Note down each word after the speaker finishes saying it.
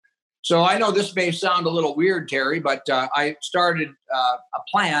So I know this may sound a little weird, Terry, but I started a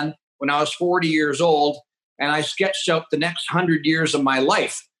plan when I was 40 years old, and I sketched out the next 100 years of my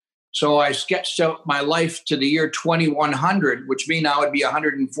life. So I sketched out my life to the year 2100, which means I would be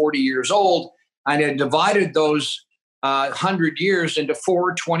 140 years old. And I divided those 100 years into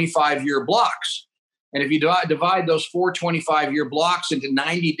 4 25-year blocks. And if you divide those 4 25-year blocks into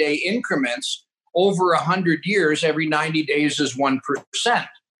 90-day increments, over 100 years, every 90 days is 1%.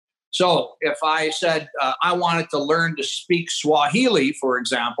 So if I said I wanted to learn to speak Swahili, for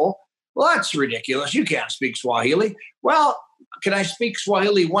example, well, that's ridiculous. You can't speak Swahili. Well, can I speak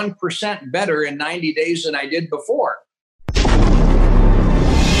Swahili 1% better in 90 days than I did before?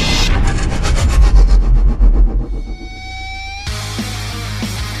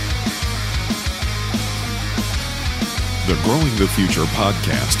 The Growing the Future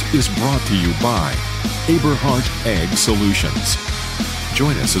podcast is brought to you by Aberhart Ag Solutions.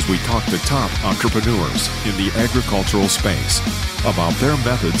 Join us as we talk to top entrepreneurs in the agricultural space about their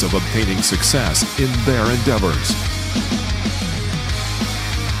methods of obtaining success in their endeavors.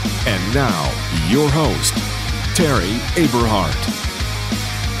 And now, your host, Terry Aberhart.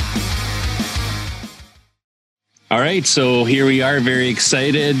 All right, so here we are, very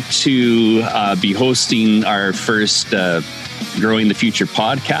excited to be hosting our first Growing the Future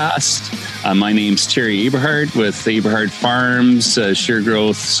podcast. My name's Terry Aberhart with Aberhart Farms, Sure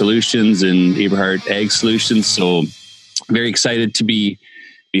Growth Solutions, and Aberhart Ag Solutions. So very excited to be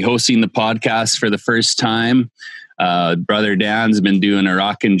hosting the podcast for the first time. Brother Dan's been doing a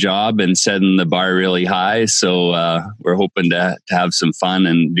rocking job and setting the bar really high. So we're hoping to have some fun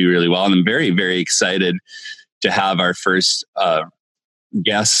and do really well. And I'm very, very excited to have our first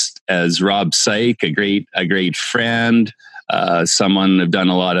guest as Rob Syke, a great friend, someone I've done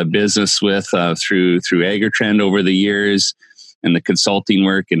a lot of business with through AgriTrend over the years, and the consulting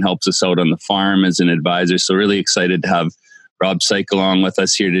work, and helps us out on the farm as an advisor. So really excited to have Rob Syke along with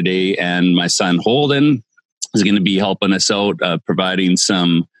us here today, and my son Holden is going to be helping us out, providing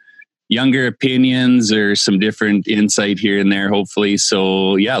some younger opinions or some different insight here and there, hopefully.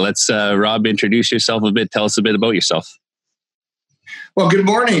 So yeah, let's Rob, introduce yourself a bit. Tell us a bit about yourself. Well, good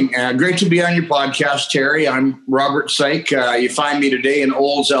morning. Great to be on your podcast, Terry. I'm Robert Syke. You find me today in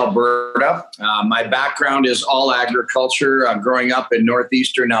Olds, Alberta. My background is all agriculture. Growing up in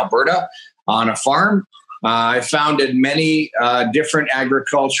northeastern Alberta on a farm. I founded many different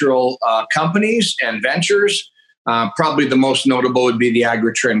agricultural companies and ventures. Probably the most notable would be the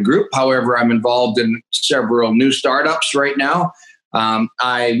AgriTrend Group. However, I'm involved in several new startups right now.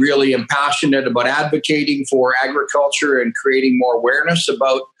 I really am passionate about advocating for agriculture and creating more awareness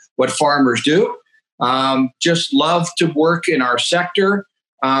about what farmers do. Just love to work in our sector.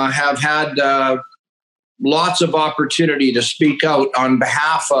 Have had lots of opportunity to speak out on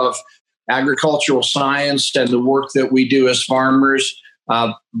behalf of agricultural science and the work that we do as farmers,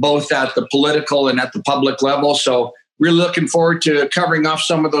 both at the political and at the public level. So really looking forward to covering off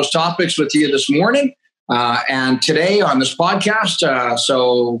some of those topics with you this morning. And today on this podcast,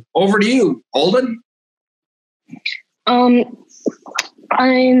 so over to you, Holden. I'm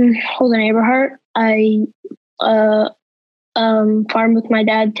Holden Aberhart. I farm with my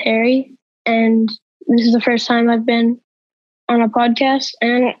dad, Terry, and this is the first time I've been on a podcast,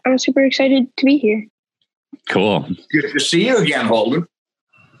 and I'm super excited to be here. Cool. Good to see you again, Holden.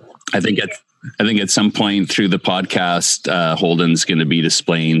 I think at some point through the podcast, Holden's going to be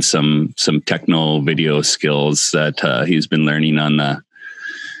displaying some techno video skills that he's been learning on the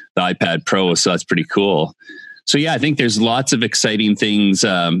iPad Pro. So that's pretty cool. So yeah, I think there's lots of exciting things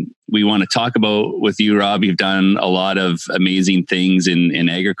we want to talk about with you, Rob. You've done a lot of amazing things in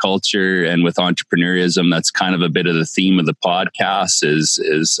agriculture and with entrepreneurism. That's kind of a bit of the theme of the podcast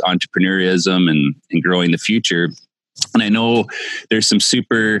is entrepreneurism and growing the future. And I know there's some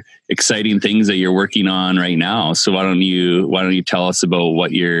super exciting things that you're working on right now. So why don't you tell us about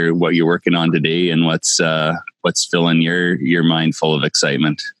what you're working on today and what's filling your mind full of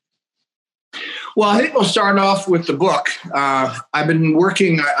excitement? Well, I think we'll start off with the book. I've been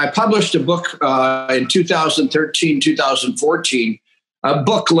working. I published a book in 2013, 2014. A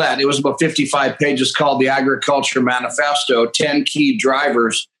booklet. It was about 55 pages, called The Agriculture Manifesto: 10 Key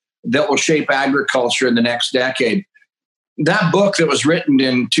Drivers That Will Shape Agriculture in the Next Decade. That book that was written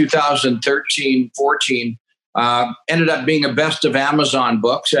in 2013-14 ended up being a best of Amazon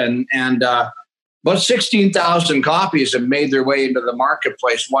books, and about 16,000 copies have made their way into the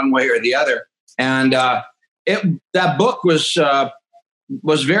marketplace one way or the other. And that book was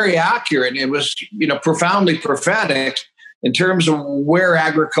very accurate. It was profoundly prophetic in terms of where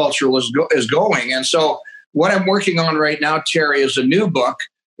agriculture is going. And so what I'm working on right now, Terry, is a new book.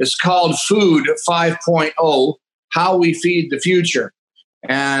 It's called Food 5.0, How We Feed the Future.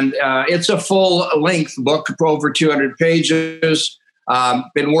 And it's a full-length book, over 200 pages.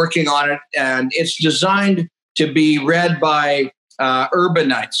 Been working on it, and it's designed to be read by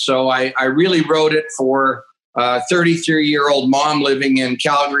urbanites. So I really wrote it for a 33-year-old mom living in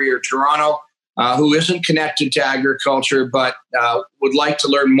Calgary or Toronto who isn't connected to agriculture but would like to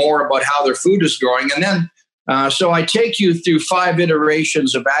learn more about how their food is growing. And then, so I take you through 5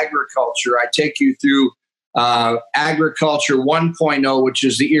 iterations of agriculture. I take you through agriculture 1.0, which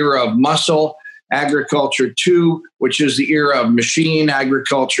is the era of muscle, agriculture 2, which is the era of machine,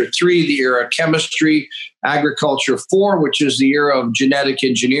 agriculture 3, the era of chemistry, agriculture 4, which is the era of genetic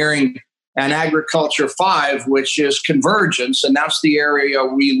engineering, and agriculture 5, which is convergence. And that's the area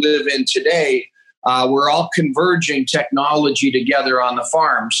we live in today. We're all converging technology together on the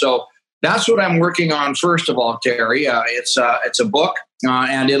farm. So that's what I'm working on, first of all, Terry. It's a book,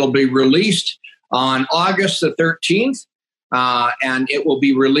 and it'll be released on August the 13th, and it will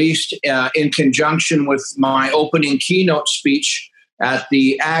be released in conjunction with my opening keynote speech at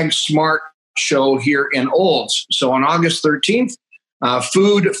the Ag Smart show here in Olds. So on August 13th,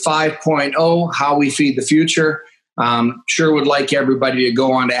 Food 5.0, How We Feed the Future. Sure would like everybody to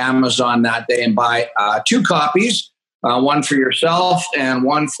go on to Amazon that day and buy 2 copies, one for yourself and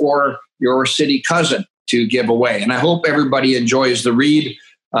one for your city cousin to give away. And I hope everybody enjoys the read.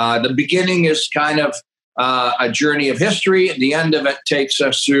 The beginning is kind of a journey of history. The end of it takes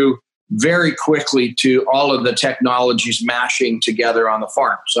us through very quickly to all of the technologies mashing together on the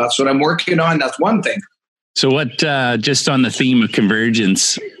farm. So that's what I'm working on. That's one thing. So what, just on the theme of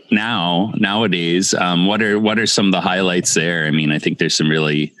convergence nowadays, what are some of the highlights there? I mean, I think there's some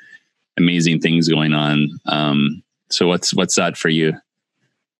really amazing things going on. So what's that for you?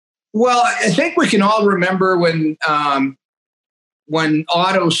 Well, I think we can all remember when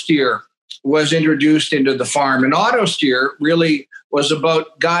auto steer was introduced into the farm. And auto steer really was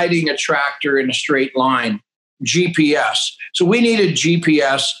about guiding a tractor in a straight line, GPS. So we needed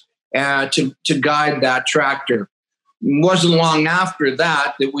GPS to guide that tractor. It wasn't long after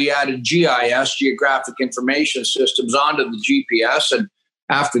that we added GIS, Geographic Information Systems, onto the GPS. And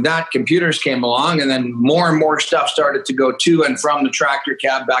after that, computers came along, and then more and more stuff started to go to and from the tractor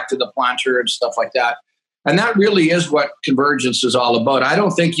cab back to the planter and stuff like that. And that really is what convergence is all about. I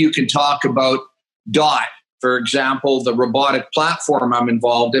don't think you can talk about DOT, for example, the robotic platform I'm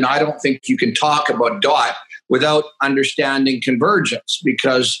involved in. I don't think you can talk about DOT without understanding convergence,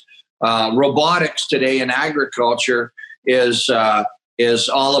 because robotics today in agriculture is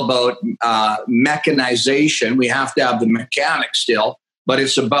all about mechanization. We have to have the mechanics still, but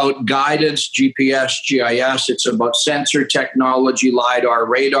it's about guidance, GPS, GIS. It's about sensor technology, LiDAR,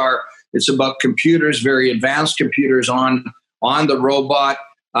 radar. It's about computers, very advanced computers on the robot.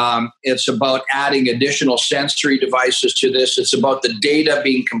 It's about adding additional sensory devices to this. It's about the data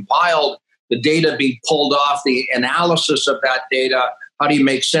being compiled, the data being pulled off, the analysis of that data. How do you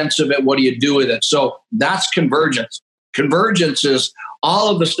make sense of it? What do you do with it? So that's convergence. Convergence is all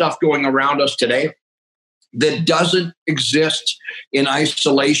of the stuff going around us today that doesn't exist in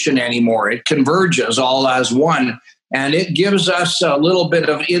isolation anymore. It converges all as one. And it gives us a little bit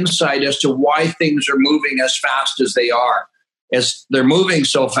of insight as to why things are moving as fast as they are. As they're moving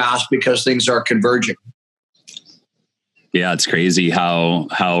so fast because things are converging. Yeah, it's crazy how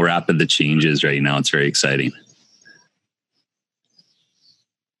rapid the change is right now. It's very exciting.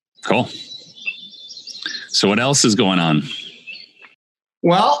 Cool. So what else is going on?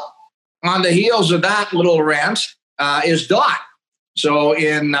 Well, on the heels of that little rant is DOT. So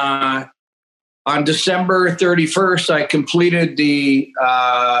on December 31st, I completed the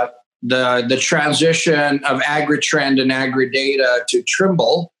transition of AgriTrend and AgriData to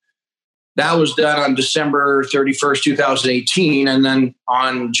Trimble. That was done on December 31st, 2018. And then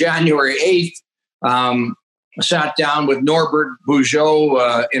on January 8th, I sat down with Norbert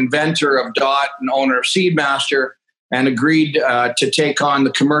Bugeaud, inventor of DOT and owner of Seedmaster, and agreed to take on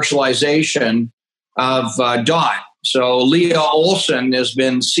the commercialization of DOT. So Leah Olson has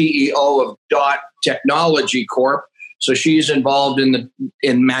been CEO of DOT Technology Corp. So she's involved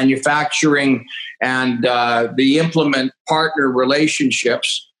in manufacturing and the implement partner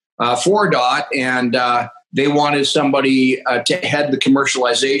relationships for DOT, and they wanted somebody to head the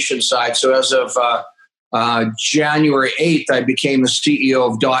commercialization side. So as of January 8th, I became the CEO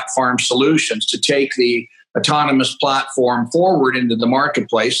of DOT Farm Solutions to take the autonomous platform forward into the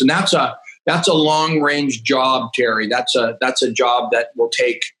marketplace. And that's a long-range job, Terry. That's a job that will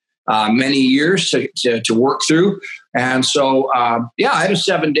take many years to work through. And so, I had a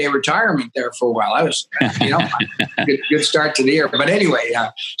 7-day retirement there for a while. I was, good start to the year. But anyway,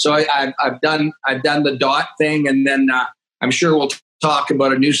 so I've done the DOT thing, and then I'm sure we'll talk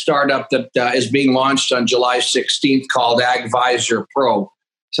about a new startup that is being launched on July 16th called AgVisor Pro.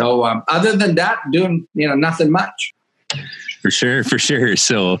 So other than that, doing nothing much. For sure.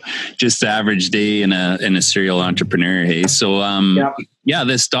 So just the average day in a serial entrepreneur. Hey, so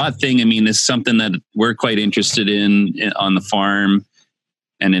this DOT thing, I mean, is something that we're quite interested in on the farm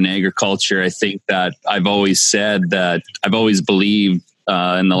and in agriculture. I think that I've always believed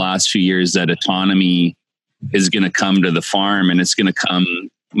in the last few years that autonomy is going to come to the farm, and it's going to come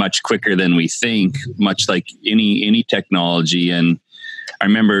much quicker than we think, much like any technology. And I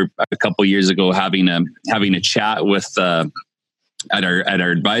remember a couple of years ago having a chat with at our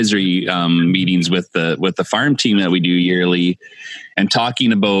advisory meetings with the farm team that we do yearly, and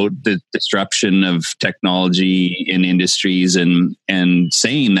talking about the disruption of technology in industries, and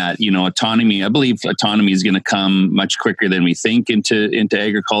saying that autonomy. I believe autonomy is going to come much quicker than we think into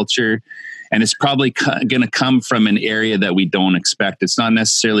agriculture. And it's probably going to come from an area that we don't expect. It's not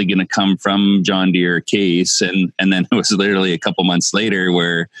necessarily going to come from John Deere or Case. And then it was literally a couple months later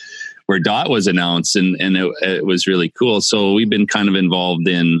where DOT was announced, and it was really cool. So we've been kind of involved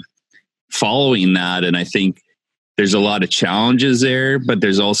in following that. And I think there's a lot of challenges there, but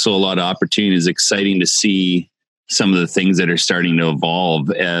there's also a lot of opportunities. Exciting to see some of the things that are starting to evolve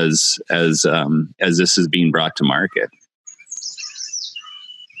as this is being brought to market.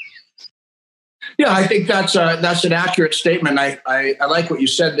 Yeah, I think that's an accurate statement. I like what you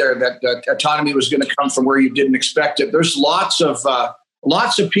said there, that autonomy was going to come from where you didn't expect it. There's lots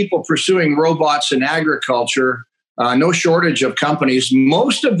of people pursuing robots in agriculture. No shortage of companies.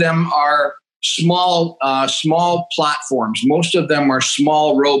 Most of them are small platforms. Most of them are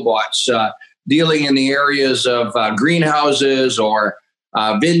small robots dealing in the areas of greenhouses or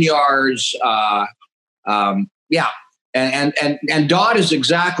vineyards. And DOT is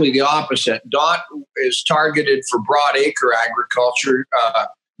exactly the opposite. DOT is targeted for broad acre agriculture.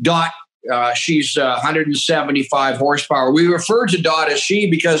 DOT, she's 175 horsepower. We refer to DOT as she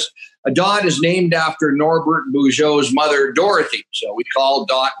because DOT is named after Norbert Bugeaud's mother, Dorothy. So we call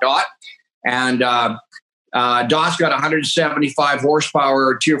DOT. And DOT's got 175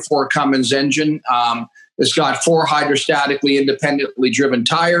 horsepower Tier 4 Cummins engine. It's got 4 hydrostatically independently driven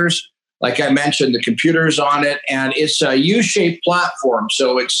tires. Like I mentioned, the computer's on it, and it's a U-shaped platform.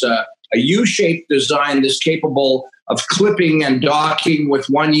 So it's a U-shaped design that's capable of clipping and docking with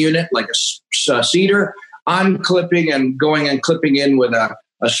one unit, like a seeder, unclipping and going and clipping in with a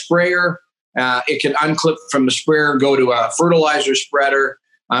sprayer. It can unclip from the sprayer, go to a fertilizer spreader.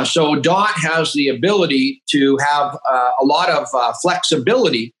 So DOT has the ability to have a lot of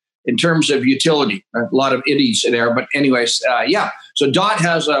flexibility in terms of utility. A lot of idiots there. But anyways, So DOT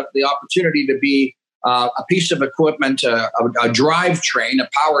has the opportunity to be a piece of equipment, a drivetrain, a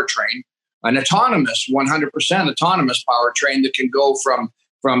powertrain, an autonomous, 100% autonomous powertrain that can go from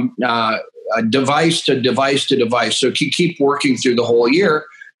device to device to device. So you keep working through the whole year.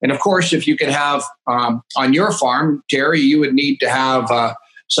 And of course, if you can have on your farm, Terry, you would need to have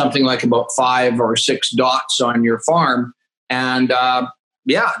something like about 5 or 6 DOTs on your farm. And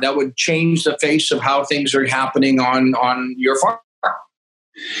that would change the face of how things are happening on your farm.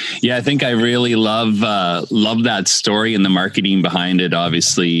 Yeah, I think I really love that story and the marketing behind it.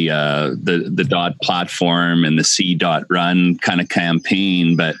 Obviously, the DOT platform and the C.Run kind of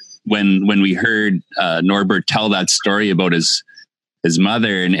campaign. But when we heard Norbert tell that story about his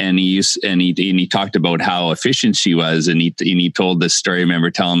mother, and he talked about how efficient she was, and he told this story. I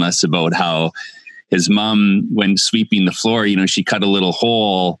remember telling us about how his mom, when sweeping the floor, she cut a little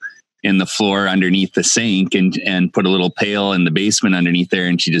hole in the floor underneath the sink and put a little pail in the basement underneath there,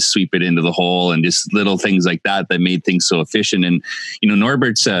 and she just sweep it into the hole, and just little things like that made things so efficient. And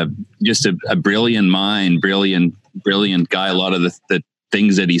Norbert's just a brilliant mind, brilliant guy. A lot of the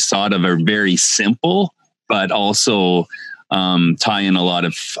things that he's thought of are very simple, but also tie in a lot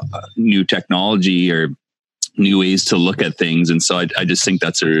of new technology or new ways to look at things. And so I just think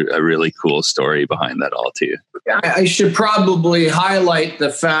that's a really cool story behind that all too. I should probably highlight the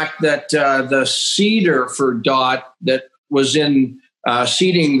fact that the seeder for DOT that was in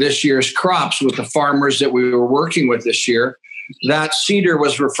seeding this year's crops with the farmers that we were working with this year, that seeder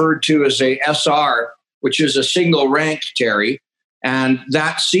was referred to as a SR, which is a single rank, Terry. And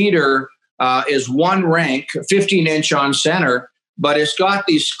that seeder is one rank, 15-inch on center, but it's got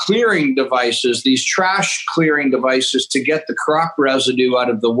these clearing devices, these trash clearing devices to get the crop residue out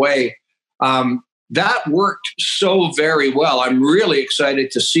of the way. That worked so very well. I'm really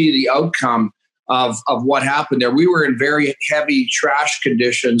excited to see the outcome of what happened there. We were in very heavy trash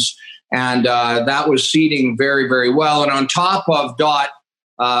conditions, and that was seeding very, very well. And on top of DOT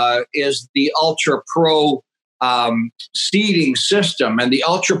is the Ultra Pro seeding system. And the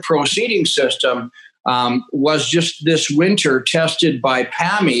Ultra Pro seeding system was just this winter tested by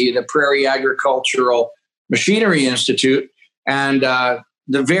PAMI, the Prairie Agricultural Machinery Institute. And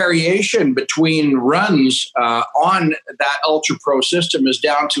the variation between runs on that Ultra Pro system is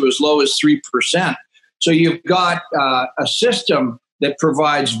down to as low as 3%. So you've got a system that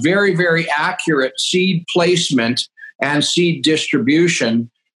provides very, very accurate seed placement and seed distribution.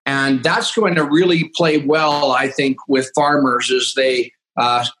 And that's going to really play well, I think, with farmers as they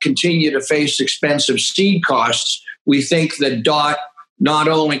continue to face expensive seed costs. We think that DOT not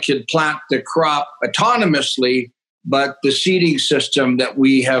only can plant the crop autonomously, but the seeding system that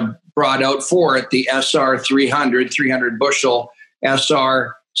we have brought out for it, the SR 300 bushel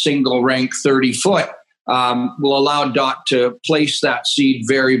SR single rank 30 foot, will allow DOT to place that seed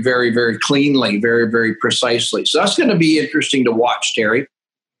very, very, very cleanly, very, very precisely. So that's going to be interesting to watch, Terry.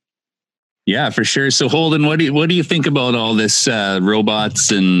 Yeah, for sure. So Holden, what do you think about all this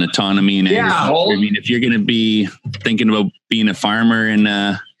robots and autonomy and agriculture? I mean, if you're going to be thinking about being a farmer in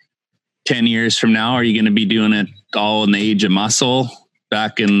 10 years from now, are you going to be doing it all in the age of muscle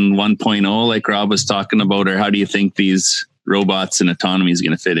back in 1.0 like Rob was talking about, or how do you think these robots and autonomy is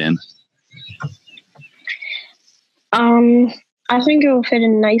going to fit in? I think it will fit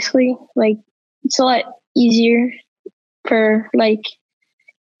in nicely. Like, it's a lot easier for, like,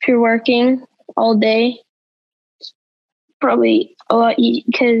 if you're working all day, it's probably a lot easier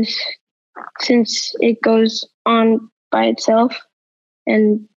because since it goes on by itself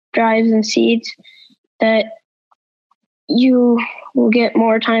and drives and seeds, that you will get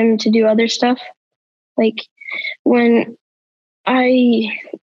more time to do other stuff. Like when I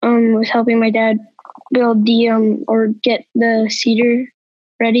was helping my dad build the or get the seeder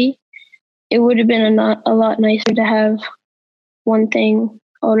ready, it would have been a lot nicer to have one thing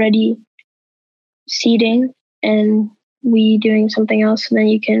already seeding and we doing something else, and then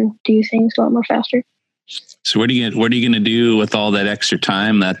you can do things a lot more faster. So what are you going to do with all that extra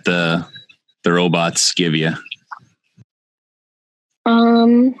time that the robots give you?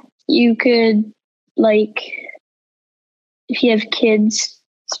 You could, like, if you have kids,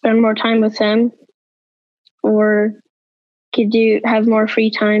 spend more time with them, or could have more free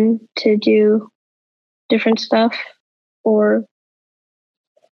time to do different stuff, or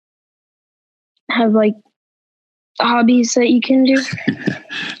have like hobbies that you can do.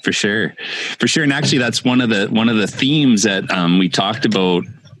 For sure. And actually that's one of the themes that we talked about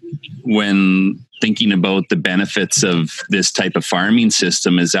when thinking about the benefits of this type of farming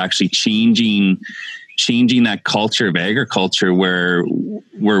system, is actually changing that culture of agriculture where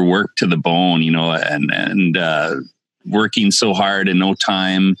we're worked to the bone, and working so hard and no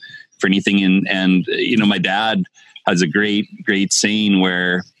time for anything. And my dad has a great saying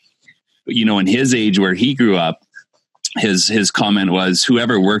where, in his age where he grew up, his comment was,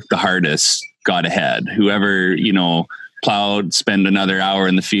 whoever worked the hardest got ahead. Whoever, plowed, spend another hour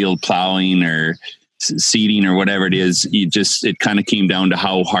in the field plowing or seeding or whatever it is, it kind of came down to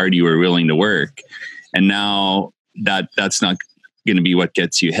how hard you were willing to work. And now that's not going to be what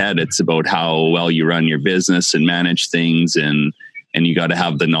gets you ahead. It's about how well you run your business and manage things, and you got to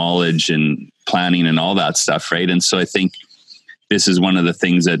have the knowledge and planning and all that stuff, right? And so I think this is one of the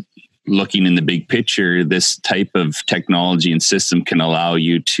things that, looking in the big picture, this type of technology and system can allow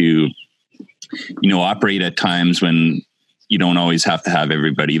you to, operate at times when you don't always have to have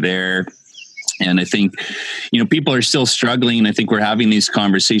everybody there. And I think, people are still struggling. I think we're having these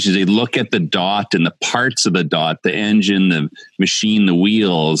conversations. They look at the DOT and the parts of the DOT, the engine, the machine, the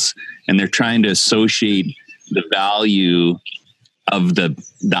wheels, and they're trying to associate the value of the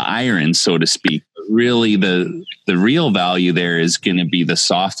iron, so to speak. Really, the real value there is going to be the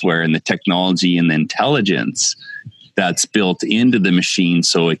software and the technology and the intelligence that's built into the machine,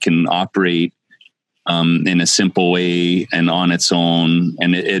 so it can operate in a simple way and on its own.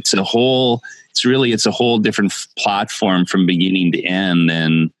 And it's a whole different platform from beginning to end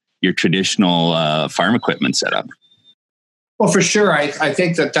than your traditional farm equipment setup. Well, for sure, I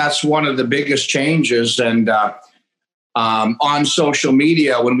think that's one of the biggest changes. And on social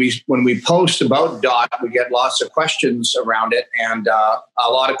media, when we post about DOT, we get lots of questions around it, and a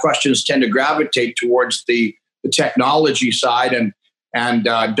lot of questions tend to gravitate towards the technology side. And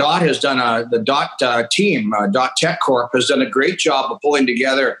DOT has done the DOT team, DOT Tech Corp, has done a great job of pulling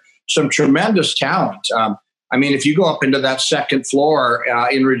together some tremendous talent. I mean, if you go up into that second floor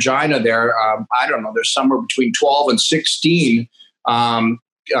in Regina, there, I don't know, there's somewhere between 12 and 16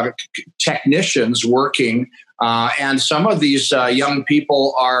 technicians working. And some of these young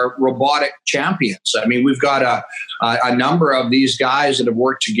people are robotic champions. I mean, we've got a number of these guys that have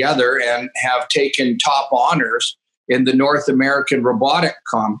worked together and have taken top honors in the North American Robotic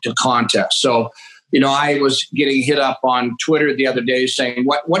Contest. So, I was getting hit up on Twitter the other day saying,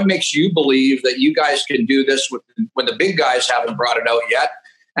 what makes you believe that you guys can do this when the big guys haven't brought it out yet?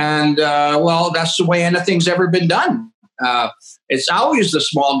 And, that's the way anything's ever been done. It's always the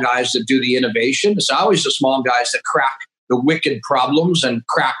small guys that do the innovation. It's always the small guys that crack the wicked problems and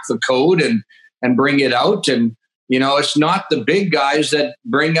crack the code and bring it out. And, it's not the big guys that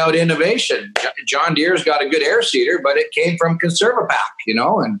bring out innovation. John Deere's got a good air seeder, but it came from Conservapac,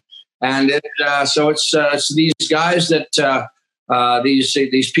 so it's these guys that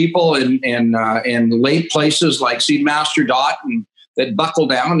these people in late places like Seedmaster Dot and that buckle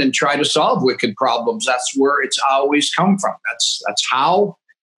down and try to solve wicked problems. That's where it's always come from. That's how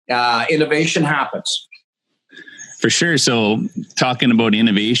innovation happens. For sure. So talking about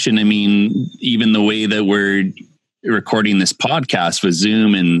innovation, I mean, even the way that we're recording this podcast with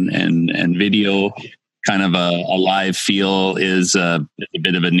Zoom and video, kind of a live feel is a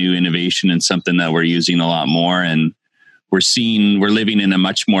bit of a new innovation and something that we're using a lot more. And we're living in a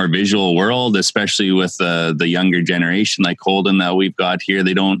much more visual world, especially with the younger generation like Holden that we've got here.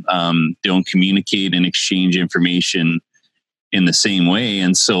 They don't communicate and exchange information in the same way.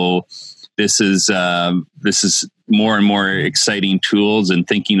 And so this is more and more exciting tools and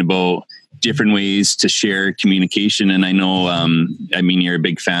thinking about different ways to share communication. And I know, you're a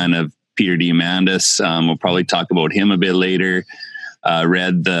big fan of Peter Diamandis. We'll probably talk about him a bit later.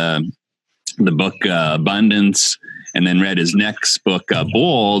 Read the book Abundance, and then read his next book,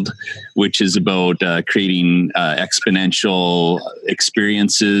 Bold, which is about creating exponential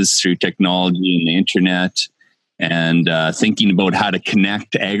experiences through technology and the internet, and thinking about how to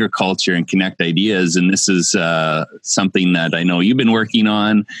connect agriculture and connect ideas. And this is something that I know you've been working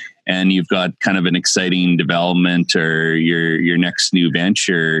on, and you've got kind of an exciting development, or your next new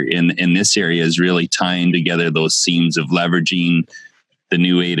venture in this area is really tying together those themes of leveraging the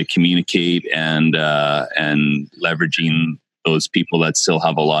new way to communicate and leveraging those people that still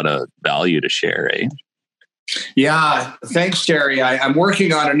have a lot of value to share, eh? Yeah, thanks, Terry. I'm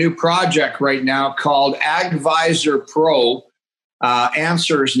working on a new project right now called AgVisor Pro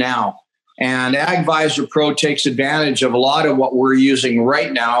Answers Now. And AgVisor Pro takes advantage of a lot of what we're using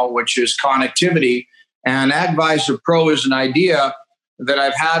right now, which is connectivity. And AgVisor Pro is an idea that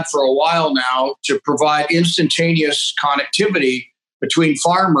I've had for a while now to provide instantaneous connectivity between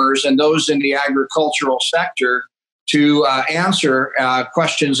farmers and those in the agricultural sector to answer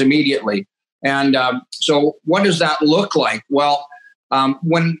questions immediately. And so what does that look like? Well,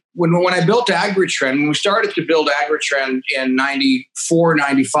 when I built AgriTrend, when we started to build AgriTrend in 94,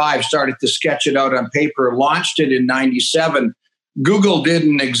 95, started to sketch it out on paper, launched it in 97, Google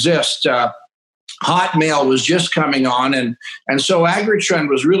didn't exist. Hotmail was just coming on. And so AgriTrend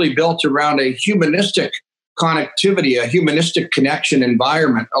was really built around a humanistic connectivity, a humanistic connection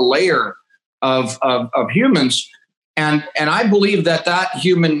environment, a layer of humans. And I believe that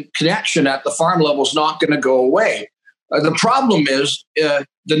human connection at the farm level is not going to go away. The problem is the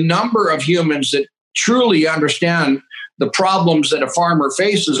number of humans that truly understand the problems that a farmer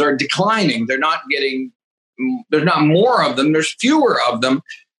faces are declining. There's not more of them. There's fewer of them.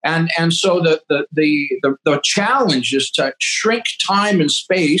 And so the challenge is to shrink time and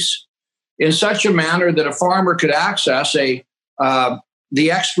space in such a manner that a farmer could access the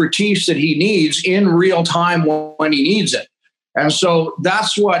expertise that he needs in real time when he needs it. And so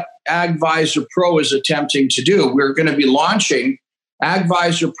that's what AgVisor Pro is attempting to do. We're going to be launching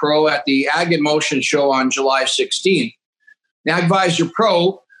AgVisor Pro at the Ag in Motion show on July 16th. AgVisor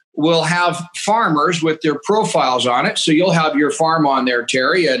Pro will have farmers with their profiles on it. So you'll have your farm on there,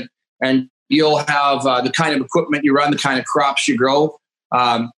 Terry, and you'll have the kind of equipment you run, the kind of crops you grow,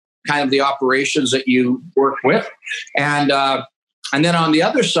 kind of the operations that you work with. And then on the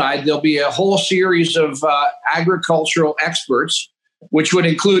other side, there'll be a whole series of agricultural experts, which would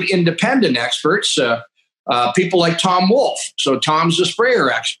include independent experts, people like Tom Wolf. So Tom's a sprayer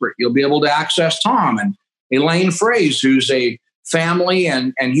expert. You'll be able to access Tom. And Elaine Fraze, who's a family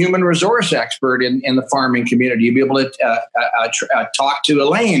and human resource expert in the farming community. You'll be able to talk to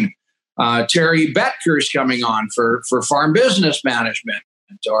Elaine. Terry Betker's coming on for farm business management.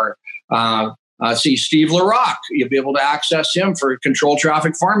 Or Steve LaRock, you'll be able to access him for control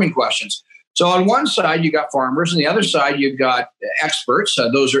traffic farming questions. So on one side, you got farmers, and the other side, you've got experts.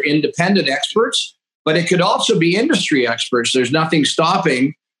 Those are independent experts, but it could also be industry experts. There's nothing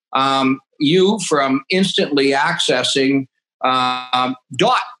stopping you from instantly accessing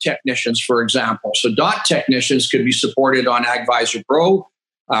dot technicians, for example. So dot technicians could be supported on AgVisor Pro.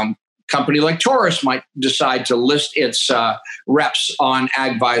 Company like Taurus might decide to list its reps on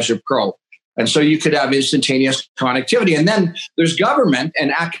AgVisor Pro. And so you could have instantaneous connectivity. And then there's government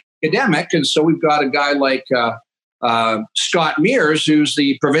and academic. And so we've got a guy like Scott Mears, who's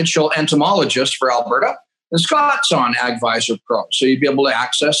the provincial entomologist for Alberta. And Scott's on AgVisor Pro. So you'd be able to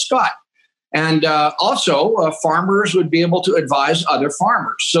access Scott. And also, farmers would be able to advise other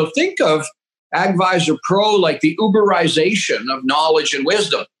farmers. So think of AgVisor Pro like the Uberization of knowledge and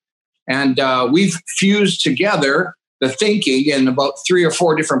wisdom. And we've fused together the thinking in about 3 or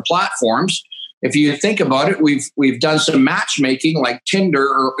 4 different platforms. If you think about it, we've done some matchmaking like Tinder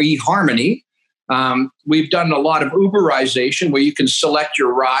or eHarmony. We've done a lot of Uberization where you can select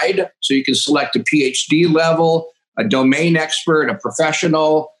your ride. So you can select a PhD level, a domain expert, a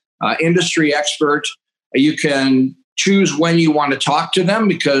professional, industry expert. You can choose when you want to talk to them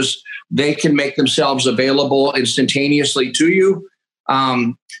because they can make themselves available instantaneously to you.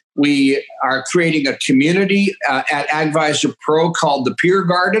 We are creating a community at AgVisor Pro called the Peer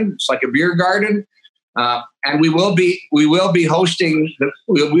Garden. It's like a beer garden, and we will be hosting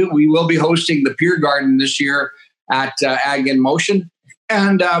the Peer Garden this year at Ag in Motion,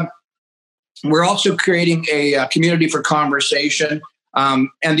 and we're also creating a community for conversation. And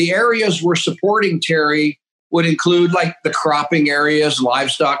the areas we're supporting, Terry, would include like the cropping areas,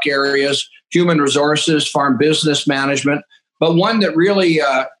 livestock areas, human resources, farm business management. But one that really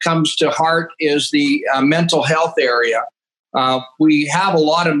comes to heart is the mental health area. We have a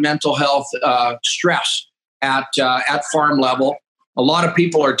lot of mental health stress at farm level. A lot of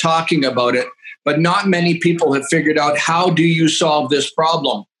people are talking about it, but not many people have figured out how do you solve this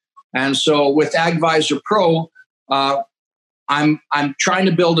problem. And so with AgVisor Pro, I'm trying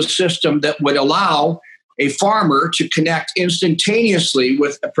to build a system that would allow a farmer to connect instantaneously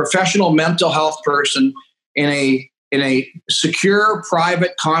with a professional mental health person in a secure,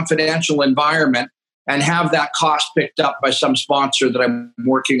 private, confidential environment and have that cost picked up by some sponsor that I'm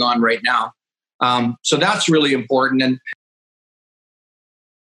working on right now. So that's really important. And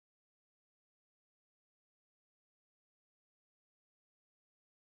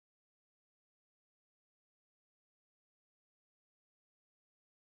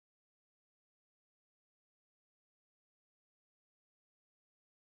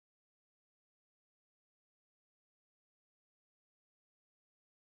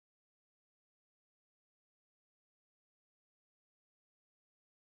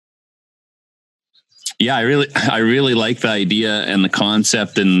yeah, I really like the idea and the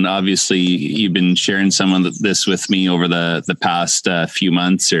concept. And obviously you've been sharing some of this with me over the past few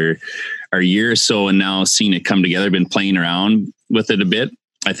months or year or so, and now seeing it come together, been playing around with it a bit.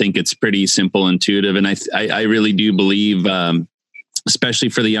 I think it's pretty simple, intuitive. And I really do believe, especially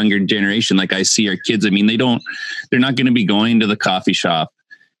for the younger generation, like I see our kids, I mean, they're not going to be going to the coffee shop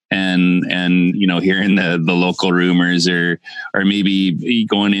and hearing the local rumors or maybe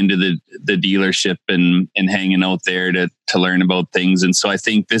going into the dealership and hanging out there to learn about things. And so I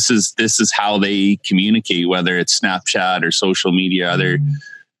think this is how they communicate, whether it's Snapchat or social media, other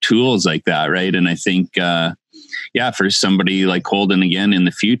tools like that, right? And I think for somebody like Holden again in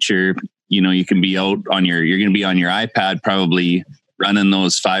the future, you can be you're going to be on your iPad probably running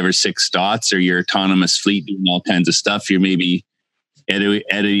those 5 or 6 dots or your autonomous fleet doing all kinds of stuff. You're maybe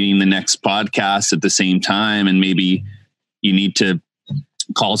editing the next podcast at the same time, and maybe you need to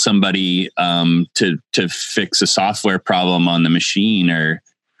call somebody to fix a software problem on the machine, or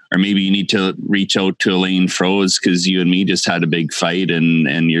maybe you need to reach out to Elaine Froze because you and me just had a big fight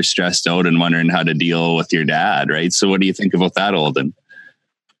and you're stressed out and wondering how to deal with your dad, right? So what do you think about that, Holden?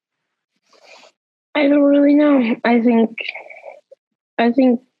 I don't really know. I think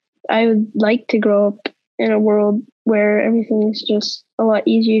I would like to grow up in a world where everything is just a lot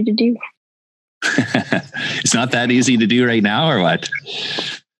easier to do. It's not that easy to do right now, or what?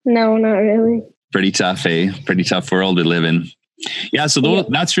 No, not really. Pretty tough, eh? Pretty tough world to live in. Yeah, so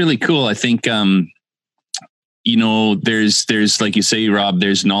that's really cool. I think, there's like you say, Rob,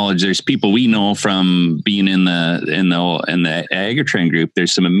 there's knowledge. There's people we know from being in the Agritrend group.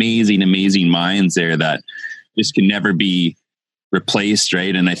 There's some amazing minds there that just can never be replaced,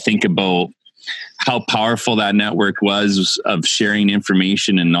 right? And I think about how powerful that network was of sharing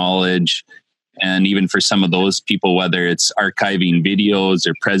information and knowledge. And even for some of those people, whether it's archiving videos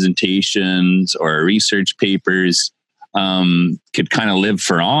or presentations or research papers, could kind of live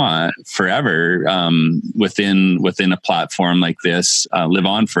forever within a platform like this, live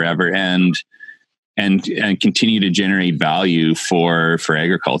on forever and continue to generate value for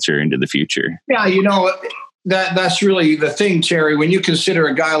agriculture into the future. Yeah, that's really the thing, Terry. When you consider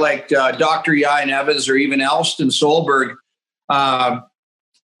a guy like Dr. Ian Evans or even Elston Solberg,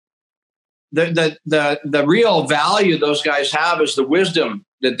 the real value those guys have is the wisdom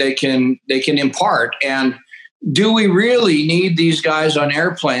that they can impart. And do we really need these guys on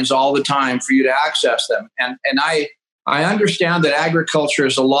airplanes all the time for you to access them? And I understand that agriculture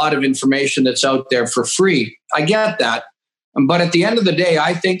is a lot of information that's out there for free. I get that. But at the end of the day,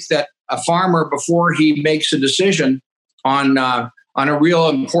 I think that a farmer, before he makes a decision on a real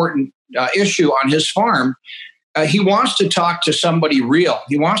important issue on his farm, he wants to talk to somebody real.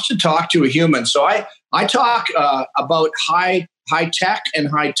 He wants to talk to a human. So I talk about high tech and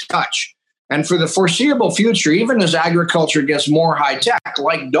high touch. And for the foreseeable future, even as agriculture gets more high tech,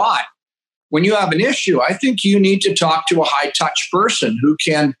 like Dot, when you have an issue, I think you need to talk to a high touch person who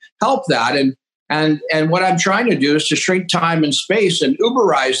can help that. And what I'm trying to do is to shrink time and space and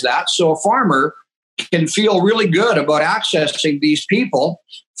Uberize that so a farmer can feel really good about accessing these people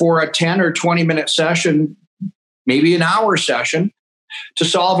for a 10 or 20 minute session, maybe an hour session, to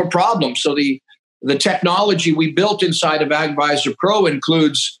solve a problem. So the technology we built inside of AgVisor Pro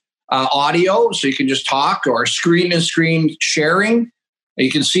includes audio, so you can just talk, or screen-to-screen sharing.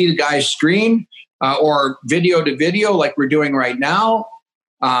 You can see the guy's screen, or video to video like we're doing right now.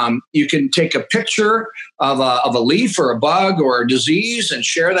 You can take a picture of a leaf or a bug or a disease and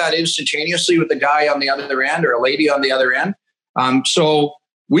share that instantaneously with the guy on the other end or a lady on the other end. So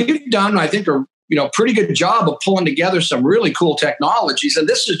we've done, I think, a pretty good job of pulling together some really cool technologies, and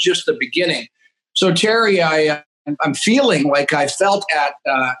this is just the beginning. So Terry, I'm feeling like I felt at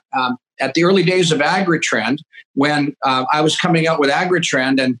the early days of AgriTrend when I was coming out with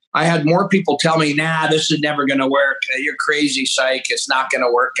AgriTrend, and I had more people tell me, "Nah, this is never going to work. You're crazy, psych. It's not going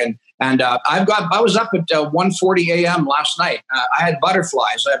to work." And I was up at 1:40 a.m. last night. I had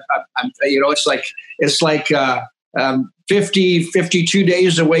butterflies. It's like 52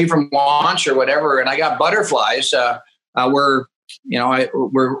 days away from launch or whatever, and I got butterflies. We're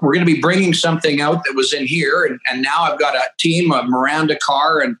going to be bringing something out that was in here, and now I've got a team of Miranda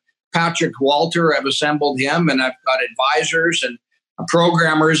Carr and Patrick Walter. I've assembled him, and I've got advisors and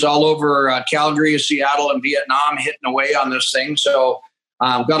programmers all over Calgary, Seattle, and Vietnam hitting away on this thing. So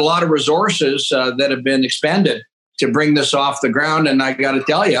I've got a lot of resources that have been expended to bring this off the ground, and I got to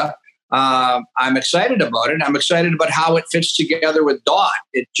tell you, I'm excited about it. I'm excited about how it fits together with Dot.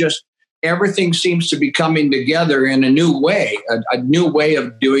 Everything seems to be coming together in a new way, a new way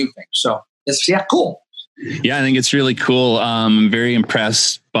of doing things. So it's cool. Yeah, I think it's really cool. I'm very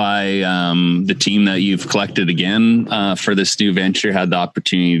impressed by the team that you've collected again for this new venture. Had the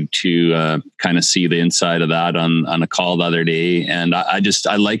opportunity to kind of see the inside of that on a call the other day, and I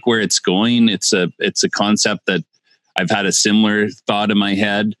like where it's going. It's a concept that I've had a similar thought in my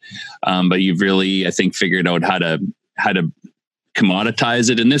head, but you've really, I think, figured out how to commoditize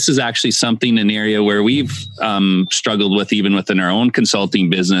it. And this is actually an area where we've struggled with, even within our own consulting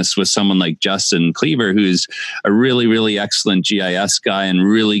business, with someone like Justin Cleaver, who's a really, really excellent GIS guy and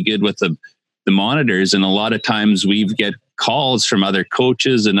really good with the monitors. And a lot of times we get calls from other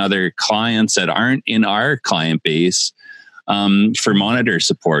coaches and other clients that aren't in our client base for monitor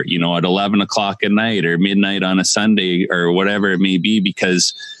support, at 11 o'clock at night or midnight on a Sunday or whatever it may be,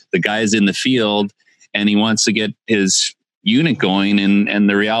 because the guy's in the field and he wants to get his unit going. And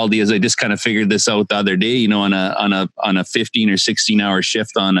the reality is, I just kind of figured this out the other day, on a 15 or 16 hour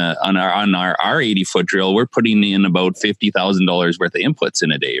shift on our 80 foot drill, we're putting in about $50,000 worth of inputs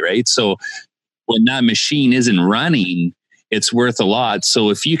in a day. Right. So when that machine isn't running, it's worth a lot.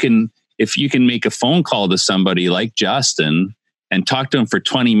 So if you can make a phone call to somebody like Justin and talk to him for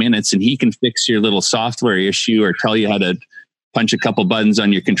 20 minutes and he can fix your little software issue or tell you how to punch a couple buttons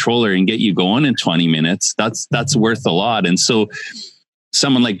on your controller and get you going in 20 minutes, that's worth a lot. And so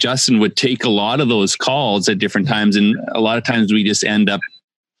someone like Justin would take a lot of those calls at different times. And a lot of times we just end up,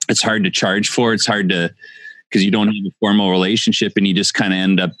 it's hard to charge for. It's hard to, because you don't have a formal relationship and you just kind of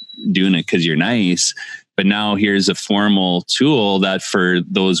end up doing it because you're nice. But now here's a formal tool that for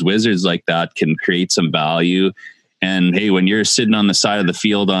those wizards like that can create some value. And hey, when you're sitting on the side of the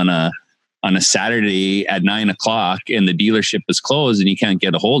field on a Saturday at 9 o'clock and the dealership is closed and you can't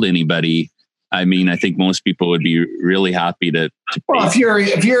get a hold of anybody, I mean, I think most people would be really happy to well, if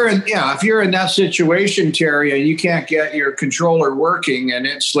you're in that situation, Terry, and you can't get your controller working and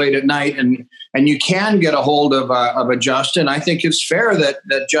it's late at night and you can get a hold of a Justin, I think it's fair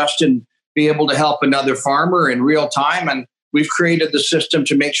that Justin be able to help another farmer in real time. And we've created the system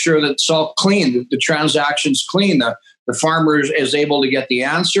to make sure that it's all clean, the transaction's clean, the farmer is able to get the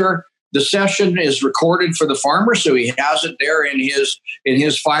answer. The session is recorded for the farmer, so he has it there in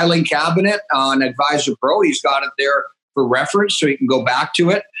his filing cabinet on Advisor Pro. He's got it there for reference, so he can go back to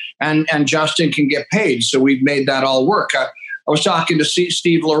it, and Justin can get paid. So we've made that all work. I was talking to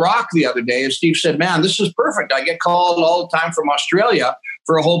Steve Larocque the other day, and Steve said, "Man, this is perfect. I get called all the time from Australia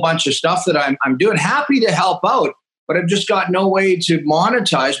for a whole bunch of stuff that I'm doing. Happy to help out, but I've just got no way to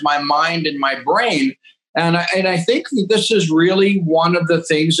monetize my mind and my brain." And I think that this is really one of the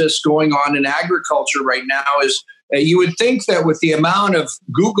things that's going on in agriculture right now is you would think that with the amount of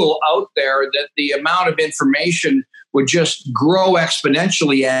Google out there, that the amount of information would just grow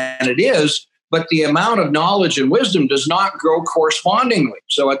exponentially, and it is, but the amount of knowledge and wisdom does not grow correspondingly.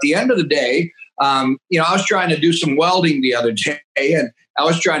 So at the end of the day, I was trying to do some welding the other day, and I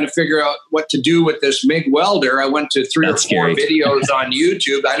was trying to figure out what to do with this MIG welder. I went to 3 or 4 videos on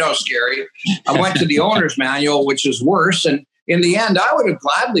YouTube. I know, scary. I went to the owner's manual, which is worse. And in the end, I would have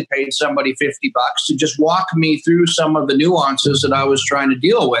gladly paid somebody $50 to just walk me through some of the nuances that I was trying to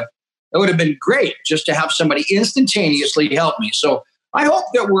deal with. It would have been great just to have somebody instantaneously help me. So I hope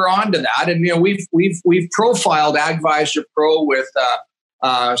that we're on to that. And we've profiled AgVisor Pro with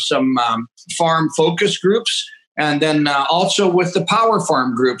some farm focus groups, and then also with the Power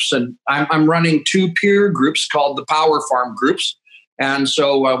Farm groups. And I'm running 2 peer groups called the Power Farm groups. And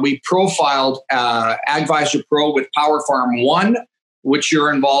so we profiled AgVisor Pro with Power Farm 1, which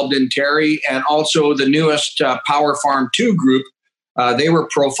you're involved in, Terry, and also the newest Power Farm 2 group. They were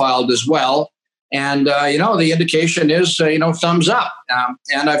profiled as well. And, the indication is, thumbs up.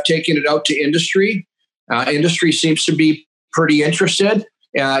 And I've taken it out to industry. Industry seems to be pretty interested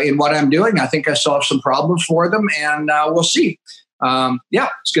in what I'm doing. I think I solved some problems for them, and we'll see.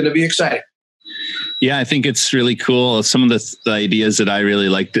 It's going to be exciting. Yeah, I think it's really cool. Some of the ideas that I really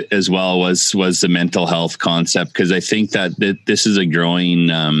liked as well was the mental health concept, because I think that this is a growing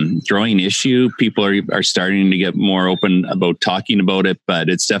issue. People are starting to get more open about talking about it, but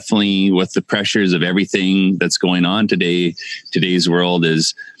it's definitely, with the pressures of everything that's going on today, today's world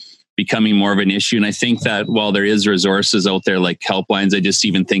is becoming more of an issue. And I think that while there is resources out there like helplines, I just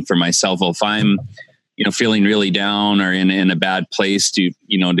even think for myself, if I'm feeling really down or in a bad place, I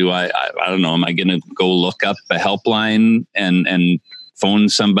don't know, am I going to go look up a helpline and phone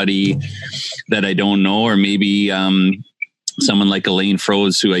somebody that I don't know? Or maybe someone like Elaine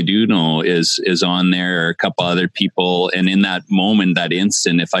Froese, who I do know is on there, or a couple other people. And in that moment, that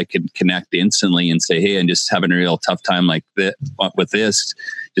instant, if I could connect instantly and say, hey, I'm just having a real tough time like this, with this,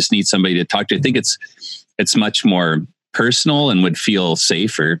 just need somebody to talk to. I think it's much more personal and would feel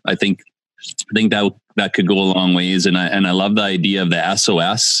safer. I think that could go a long ways. And I love the idea of the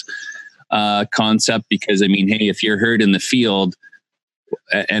SOS concept, because hey, if you're hurt in the field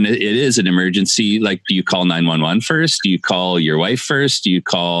and it is an emergency, like, do you call 911 first? Do you call your wife first? Who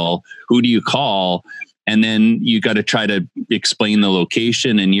do you call? And then you got to try to explain the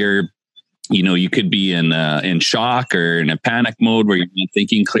location, and you could be in shock or in a panic mode where you're not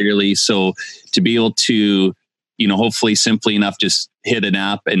thinking clearly. So to be able to, hopefully simply enough, just hit an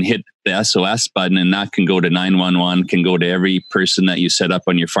app and hit the SOS button, and that can go to 911, can go to every person that you set up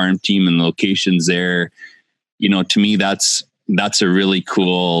on your farm team and locations there. To me, that's a really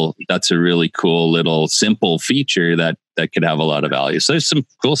cool little simple feature that could have a lot of value. So there's some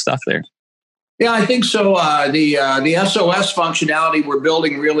cool stuff there. Yeah, I think so. The SOS functionality we're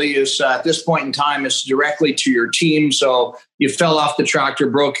building really is, at this point in time, is directly to your team. So you fell off the tractor,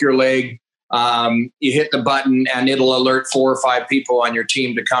 broke your leg, you hit the button, and it'll alert 4 or 5 people on your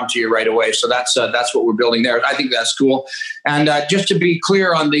team to come to you right away. So that's what we're building there. I think that's cool. And just to be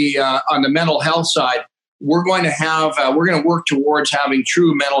clear on the mental health side, we're going to work towards having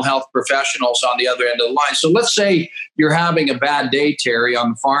true mental health professionals on the other end of the line. So let's say you're having a bad day, Terry, on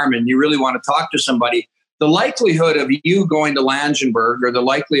the farm, and you really want to talk to somebody. The likelihood of you going to Langenburg, or the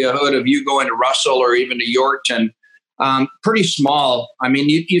likelihood of you going to Russell or even to Yorkton, pretty small.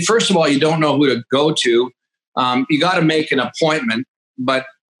 You first of all, you don't know who to go to. You got to make an appointment, but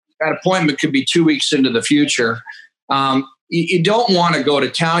that appointment could be 2 weeks into the future. You don't want to go to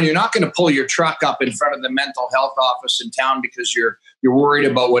town. You're not going to pull your truck up in front of the mental health office in town because you're worried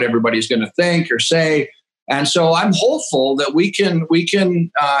about what everybody's going to think or say. And so I'm hopeful that we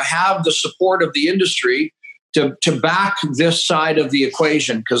can have the support of the industry to back this side of the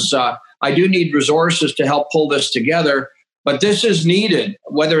equation, because I do need resources to help pull this together. But this is needed,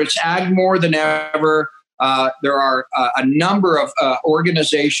 whether it's ag more than ever. There are a number of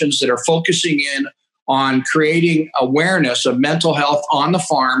organizations that are focusing in on creating awareness of mental health on the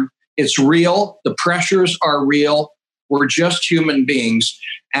farm. It's real. The pressures are real. We're just human beings.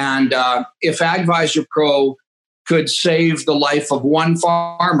 And if AgVisor Pro could save the life of one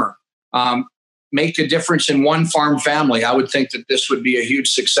farmer, make a difference in one farm family, I would think that this would be a huge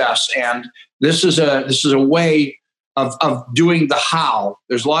success. And this is a way of doing the how.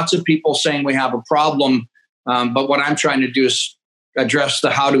 There's lots of people saying we have a problem, but what I'm trying to do is address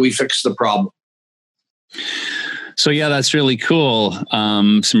the how do we fix the problem. So yeah, that's really cool.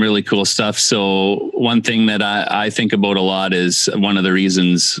 Some really cool stuff. So one thing that I think about a lot is one of the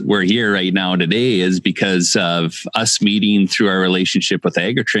reasons we're here right now today is because of us meeting through our relationship with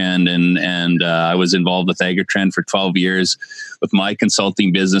Agritrend. And I was involved with Agritrend for 12 years with my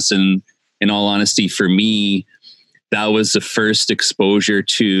consulting business. And in all honesty, for me, that was the first exposure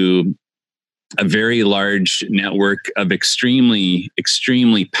to a very large network of extremely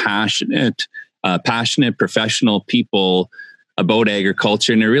passionate professional people about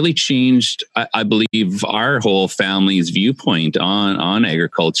agriculture. And it really changed, I believe, our whole family's viewpoint on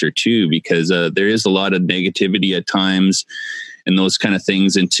agriculture too, because there is a lot of negativity at times and those kind of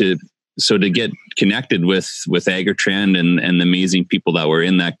things. And to get connected with Agritrend and the amazing people that were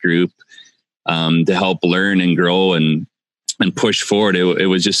in that group to help learn and grow and push forward. It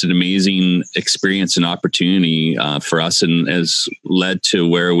was just an amazing experience and opportunity for us, and has led to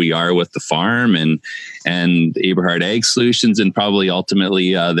where we are with the farm and Eberhard Ag Solutions, and probably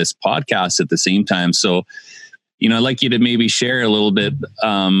ultimately this podcast at the same time. So, I'd like you to maybe share a little bit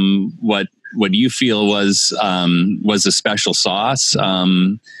what you feel was a special sauce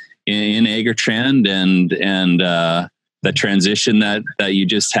in Agritrend and the transition that you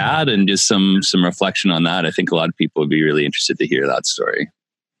just had, and just some reflection on that. I think a lot of people would be really interested to hear that story.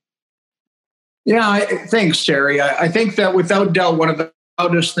 Yeah, thanks, Terry. I think that without doubt, one of the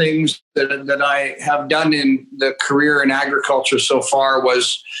proudest things that I have done in the career in agriculture so far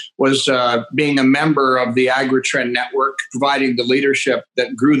was being a member of the Agritrend network, providing the leadership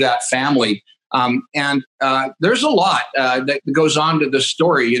that grew that family. And there's a lot that goes on to the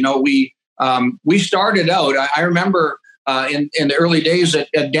story. We started out, I remember in the early days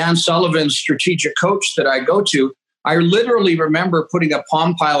at Dan Sullivan's strategic coach that I go to, I literally remember putting a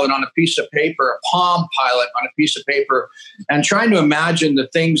Palm Pilot on a piece of paper, and trying to imagine the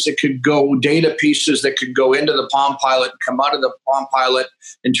things that could go, data pieces that could go into the Palm Pilot, come out of the Palm Pilot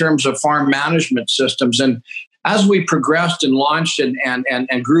in terms of farm management systems. And as we progressed and launched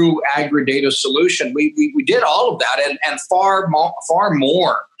and grew AgriData Solution, we did all of that and far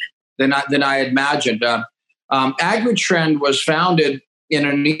more than I had imagined. Agritrend was founded in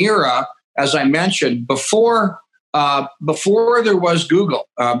an era, as I mentioned, before there was Google,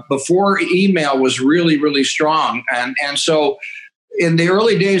 before email was really, really strong. And so in the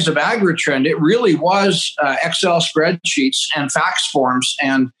early days of Agritrend, it really was Excel spreadsheets and fax forms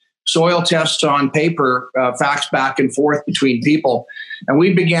and soil tests on paper, fax back and forth between people. And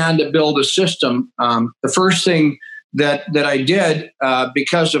we began to build a system. The first thing that I did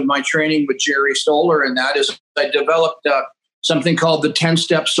because of my training with Jerry Stoller, and that is I developed something called the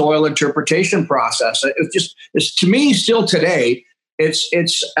 10-step soil interpretation process. It's to me still today, it's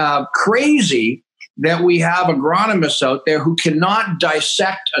crazy that we have agronomists out there who cannot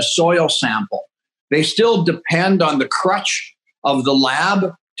dissect a soil sample. They still depend on the crutch of the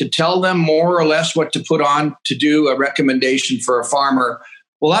lab to tell them more or less what to put on to do a recommendation for a farmer.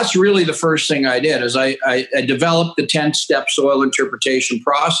 Well, that's really the first thing I did is I developed the 10-step soil interpretation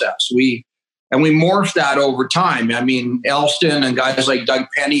process. We morphed that over time. I mean, Elston and guys like Doug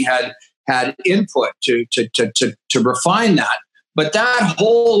Penny had input to refine that. But that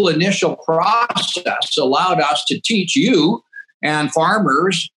whole initial process allowed us to teach you and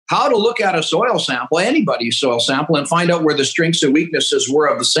farmers how to look at a soil sample, anybody's soil sample, and find out where the strengths and weaknesses were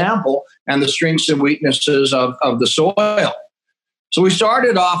of the sample and the strengths and weaknesses of the soil. So we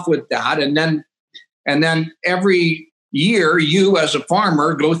started off with that, and then every year, you as a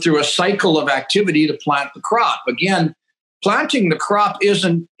farmer go through a cycle of activity to plant the crop. Again, planting the crop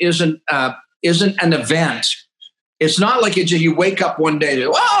isn't an event. It's not like you wake up one day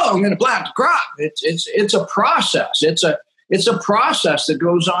to, I'm going to plant the crop. It's a process. It's a process that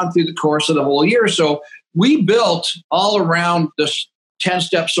goes on through the course of the whole year. So we built all around this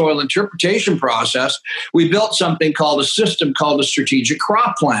 10-step soil interpretation process. We built something called a system called the strategic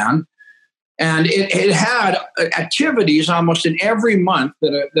crop plan. And it had activities almost in every month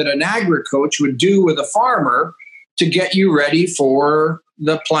that an agri-coach would do with a farmer to get you ready for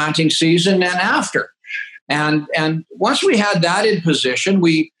the planting season and after. And once we had that in position,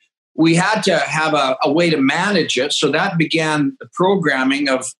 we had to have a way to manage it. So that began the programming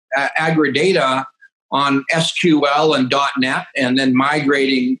of AgriData on SQL and .NET, and then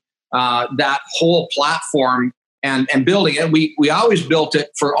migrating that whole platform and building it. We always built it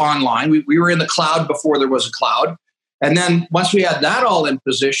for online. We were in the cloud before there was a cloud. And then once we had that all in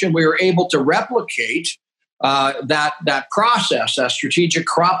position, we were able to replicate that process, that strategic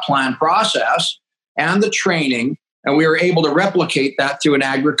crop plan process and the training. And we were able to replicate that through an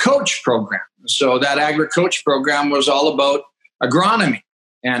AgriCoach program. So that AgriCoach program was all about agronomy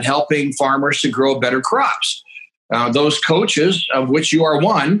and helping farmers to grow better crops. Those coaches, of which you are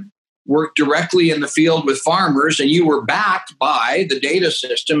one, worked directly in the field with farmers, and you were backed by the data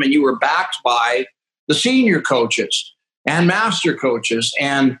system, and you were backed by the senior coaches and master coaches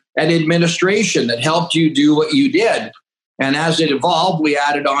and an administration that helped you do what you did. And as it evolved, we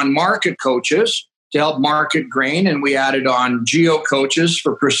added on market coaches to help market grain, and we added on geo coaches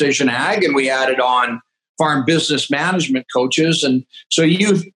for precision ag, and we added on farm business management coaches. And so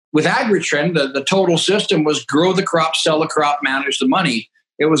with AgriTrend, the total system was grow the crop, sell the crop, manage the money.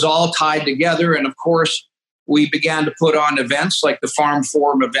 It was all tied together. And of course, we began to put on events like the Farm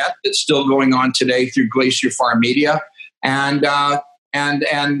Forum event that's still going on today through Glacier Farm Media, and the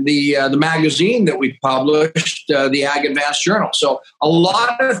magazine that we published, the Ag Advanced Journal. So a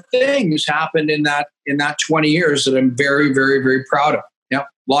lot of things happened in that 20 years that I'm very, very, very proud of. Yeah,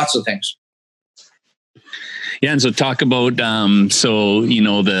 lots of things. Yeah, and so talk about the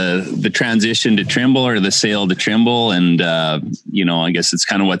transition to Trimble, or the sale to Trimble, and I guess it's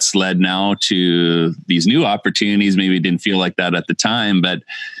kind of what's led now to these new opportunities. Maybe it didn't feel like that at the time, but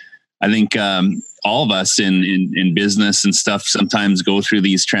I think all of us in business and stuff sometimes go through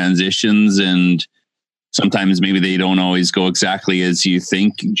these transitions, and sometimes maybe they don't always go exactly as you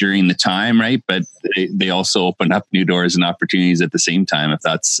think during the time, right? But they also open up new doors and opportunities at the same time. If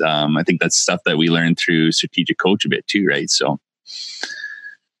that's, I think that's stuff that we learned through Strategic Coach a bit too, right? So,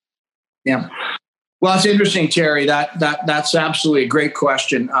 yeah. Well, it's interesting, Terry. That's absolutely a great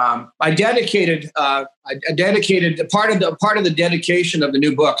question. I dedicated part of the dedication of the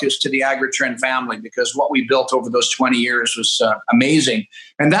new book is to the AgriTrend family, because what we built over those 20 years was amazing,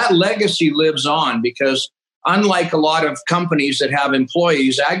 and that legacy lives on. Because unlike a lot of companies that have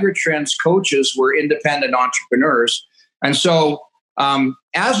employees, AgriTrend's coaches were independent entrepreneurs, and so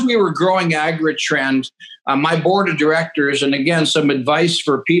as we were growing AgriTrend, my board of directors, and again, some advice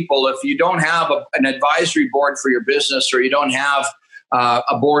for people: if you don't have an advisory board for your business, or you don't have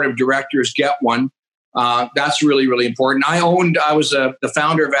a board of directors, get one. That's really, really important. I was the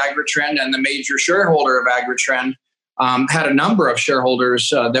founder of AgriTrend and the major shareholder of AgriTrend. Had a number of shareholders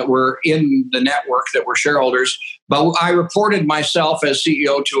that were in the network that were shareholders, but I reported myself as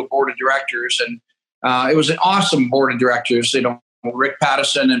CEO to a board of directors, and it was an awesome board of directors. Rick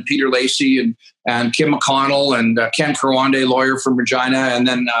Pattison and Peter Lacey and Kim McConnell and Ken Karwande, lawyer from Regina, and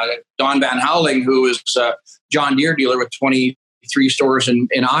then Don Van Houweling, who is a John Deere dealer with 23 stores in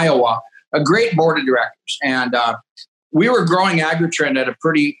Iowa. A great board of directors, and we were growing AgriTrend at a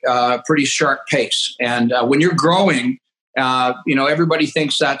pretty sharp pace. And when you're growing, everybody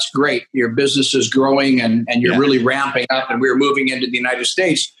thinks that's great. Your business is growing, and you're really ramping up. And we were moving into the United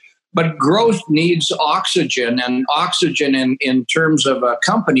States. But growth needs oxygen, and oxygen in terms of a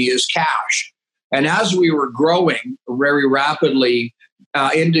company is cash. And as we were growing very rapidly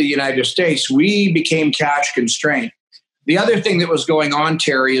into the United States, we became cash constrained. The other thing that was going on,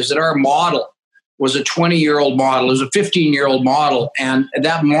 Terry, is that our model was a 20-year-old model. It was a 15-year-old model, and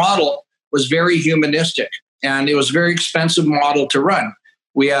that model was very humanistic, and it was a very expensive model to run.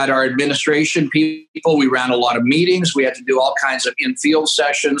 We had our administration people. We ran a lot of meetings. We had to do all kinds of in-field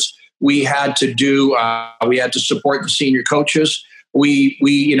sessions. We had to support the senior coaches. We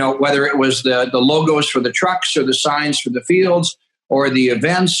whether it was the logos for the trucks or the signs for the fields or the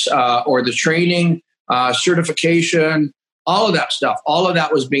events or the training, certification, all of that stuff. All of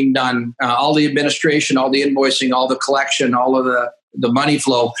that was being done. All the administration, all the invoicing, all the collection, all of the money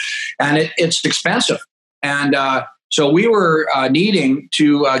flow, and it's expensive. And so we were needing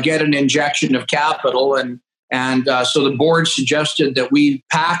to get an injection of capital, and so the board suggested that we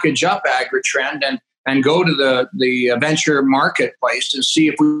package up AgriTrend and go to the venture marketplace and see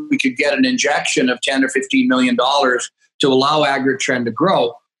if we could get an injection of $10 or $15 million to allow AgriTrend to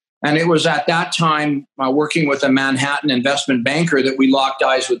grow. And it was at that time, working with a Manhattan investment banker, that we locked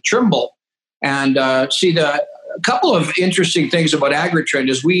eyes with Trimble. And a couple of interesting things about AgriTrend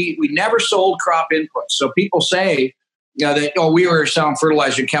is we never sold crop inputs. So people say that, we were selling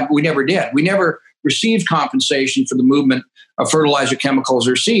fertilizer chemicals. We never did. We never received compensation for the movement of fertilizer chemicals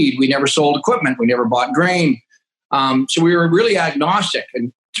or seed. We never sold equipment. We never bought grain. So we were really agnostic.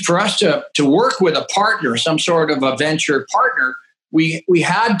 And for us to work with a partner, some sort of a venture partner, we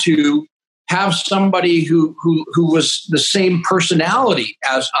had to have somebody who was the same personality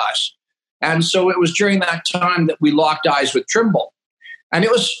as us. And so it was during that time that we locked eyes with Trimble. And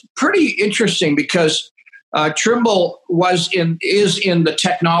it was pretty interesting because Trimble is in the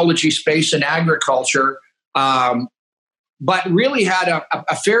technology space in agriculture, but really had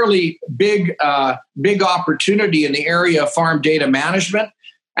a fairly big opportunity in the area of farm data management,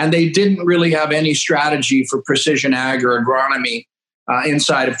 and they didn't really have any strategy for precision ag or agronomy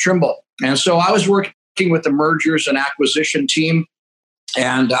inside of Trimble. And so I was working with the mergers and acquisition team,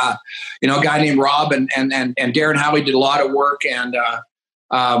 and a guy named Rob and Darren Howie did a lot of work, and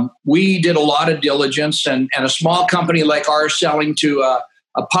we did a lot of diligence. And a small company like ours selling to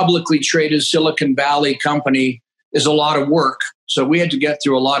a publicly traded Silicon Valley company is a lot of work. So we had to get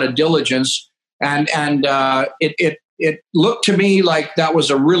through a lot of diligence, and it looked to me like that was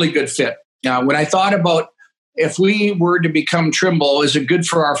a really good fit. When I thought about if we were to become Trimble, is it good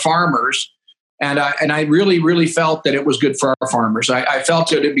for our farmers? And I really, really felt that it was good for our farmers. I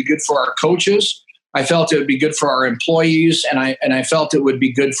felt it would be good for our coaches. I felt it would be good for our employees, and I felt it would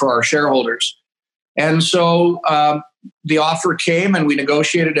be good for our shareholders. And so the offer came, and we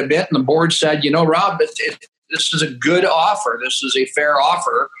negotiated a bit, and the board said, Rob, this is a good offer. This is a fair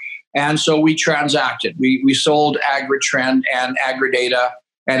offer. And so we transacted. We sold AgriTrend and AgriData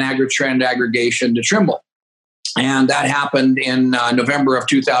and AgriTrend aggregation to Trimble. And that happened in November of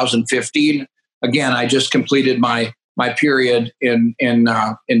 2015. Again, I just completed my period in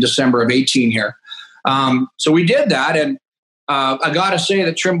December of 18 here. So we did that, and I got to say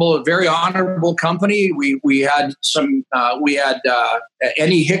that Trimble, a very honorable company. We had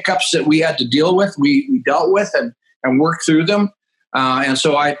any hiccups that we had to deal with, we dealt with and worked through them. And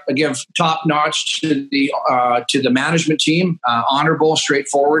so I give top notch to the management team, honorable,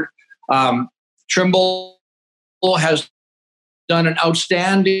 straightforward. Trimble has done an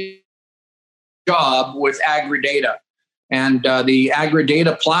outstanding job with AgriData, and the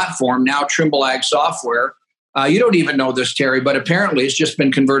AgriData platform, now Trimble Ag Software. You don't even know this, Terry, but apparently it's just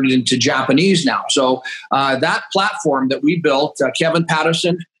been converted into Japanese now. So that platform that we built, Kevin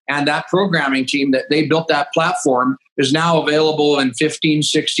Patterson and that programming team that they built that platform is now available in 15,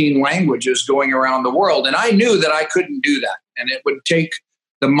 16 languages going around the world. And I knew that I couldn't do that, and it would take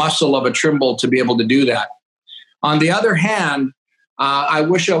the muscle of a Trimble to be able to do that. On the other hand, I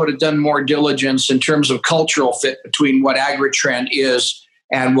wish I would have done more diligence in terms of cultural fit between what AgriTrend is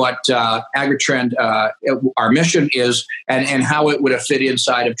and what AgriTrend, our mission is, and how it would have fit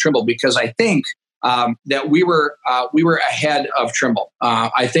inside of Trimble, because I think that we were ahead of Trimble.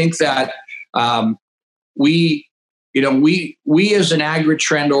 I think that we as an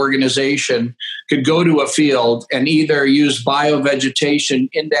AgriTrend organization could go to a field and either use biovegetation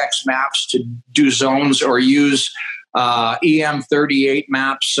index maps to do zones, or use EM38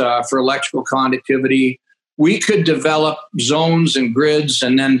 maps for electrical conductivity. We could develop zones and grids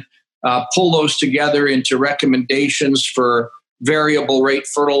and then pull those together into recommendations for variable rate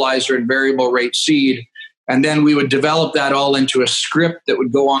fertilizer and variable rate seed. And then we would develop that all into a script that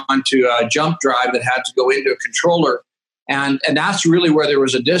would go on to a jump drive that had to go into a controller. And that's really where there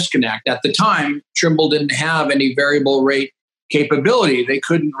was a disconnect. At the time, Trimble didn't have any variable rate capability. They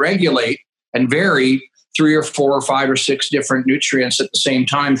couldn't regulate and vary 3 or 4 or 5 or 6 different nutrients at the same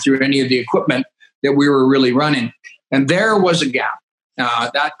time through any of the equipment that we were really running. And there was a gap.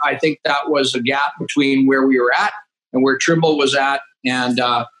 I think that was a gap between where we were at and where Trimble was at. And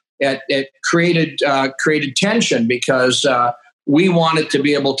it created tension, because we wanted to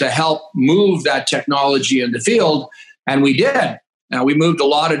be able to help move that technology in the field. And we did. Now, we moved a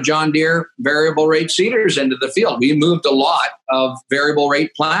lot of John Deere variable rate seeders into the field. We moved a lot of variable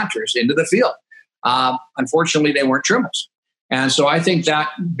rate planters into the field. Unfortunately, they weren't Trimble's. And so I think that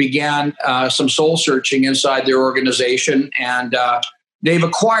began some soul searching inside their organization. And they've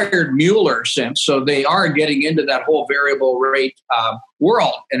acquired Mueller since. So they are getting into that whole variable rate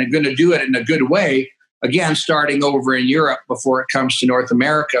world, and are going to do it in a good way, again, starting over in Europe before it comes to North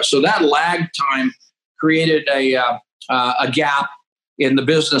America. So that lag time created a gap in the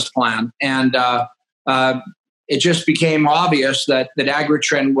business plan. And it just became obvious that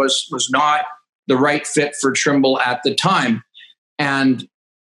AgriTrend was not the right fit for Trimble at the time. And,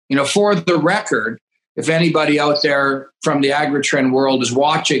 for the record, if anybody out there from the AgriTrend world is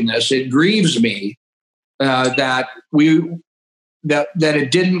watching this, it grieves me that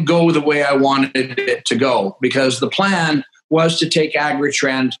it didn't go the way I wanted it to go, because the plan was to take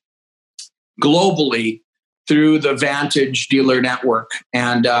AgriTrend globally through the Vantage dealer network.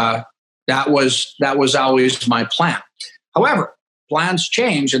 And that was always my plan. However, plans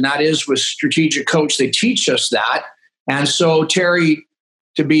change, and that is with Strategic Coach. They teach us that. And so, Terry,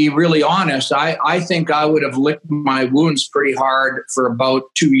 to be really honest, I think I would have licked my wounds pretty hard for about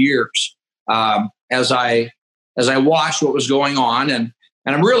 2 years as I watched what was going on.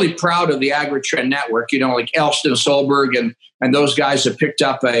 And I'm really proud of the AgriTrend network. Like Elston Solberg and those guys have picked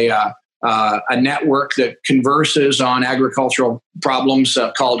up a network that converses on agricultural problems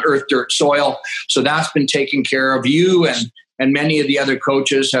called Earth, Dirt, Soil. So that's been taken care of. You and many of the other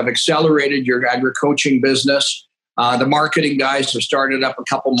coaches have accelerated your agri-coaching business. The marketing guys have started up a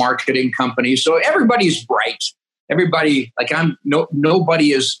couple marketing companies. So everybody's bright. Everybody,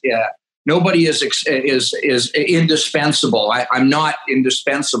 nobody is indispensable. I'm not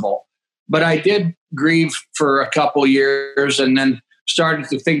indispensable, but I did grieve for a couple years and then started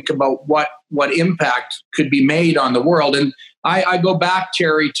to think about what impact could be made on the world. And I go back,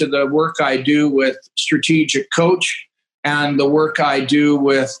 Terry, to the work I do with Strategic Coach and the work I do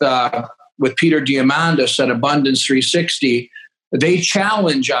with Peter Diamandis at Abundance 360. They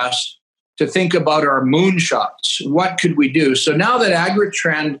challenge us to think about our moonshots. What could we do? So now that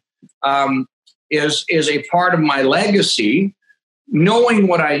AgriTrend is a part of my legacy, knowing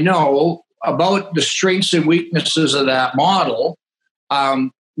what I know about the strengths and weaknesses of that model,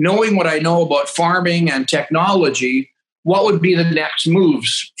 knowing what I know about farming and technology, what would be the next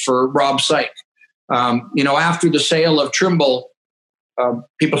moves for Rob Syke? After the sale of Trimble,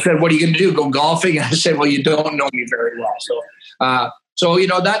 people said, "What are you going to do? Go golfing?" And I said, "Well, you don't know me very well." So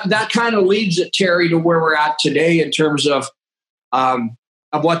that kind of leads it, Terry, to where we're at today in terms of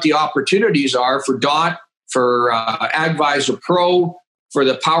what the opportunities are for DOT, for AgVisor Pro, for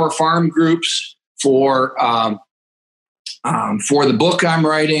the Power Farm groups, for the book I'm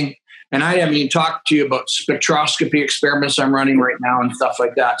writing. And I haven't even talked to you about spectroscopy experiments I'm running right now and stuff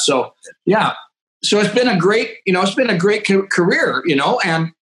like that. So, yeah. So it's been a great career,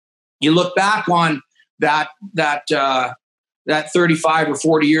 and you look back on that 35 or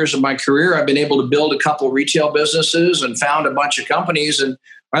 40 years of my career, I've been able to build a couple of retail businesses and found a bunch of companies. And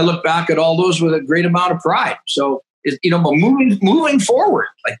I look back at all those with a great amount of pride. So, but moving forward,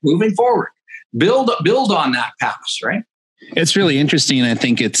 build on that past, right? It's really interesting. I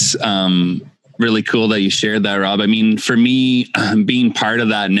think it's really cool that you shared that, Rob. I mean, for me, being part of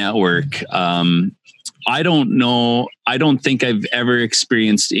that network, I don't think I've ever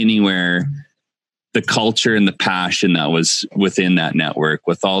experienced anywhere the culture and the passion that was within that network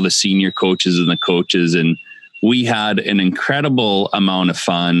with all the senior coaches and the coaches. And we had an incredible amount of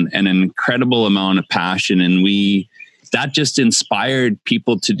fun and an incredible amount of passion. And that just inspired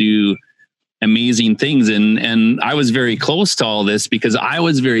people to do amazing things. And I was very close to all this because I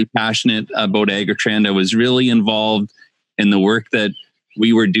was very passionate about AgriTrend. I was really involved in the work that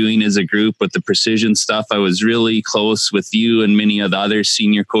we were doing as a group with the precision stuff. I was really close with you and many of the other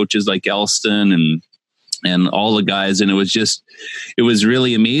senior coaches like Elston and all the guys. And it was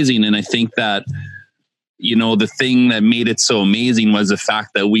really amazing. And I think that, the thing that made it so amazing was the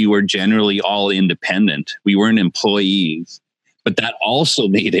fact that we were generally all independent. We weren't employees. But that also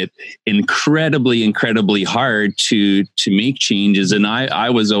made it incredibly, incredibly hard to make changes. And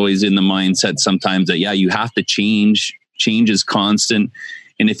I was always in the mindset sometimes that, you have to change. Change is constant.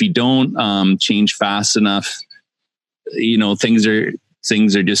 And if you don't change fast enough, things are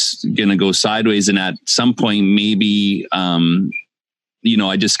just going to go sideways. And at some point, maybe,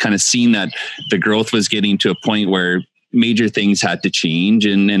 I just kind of seen that the growth was getting to a point where major things had to change.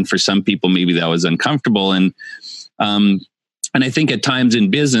 And for some people, maybe that was uncomfortable. And I think at times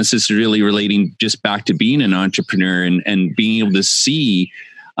in business, it's really relating just back to being an entrepreneur and being able to see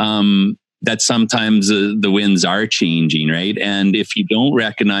that sometimes the winds are changing, right? And if you don't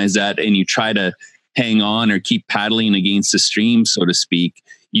recognize that and you try to hang on or keep paddling against the stream, so to speak,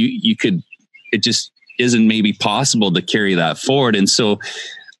 it just isn't maybe possible to carry that forward. And so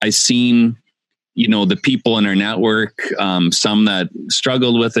I seen, the people in our network, some that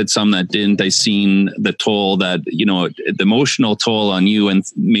struggled with it, some that didn't. I seen the toll that, the emotional toll on you, and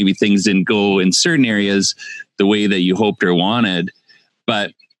maybe things didn't go in certain areas the way that you hoped or wanted.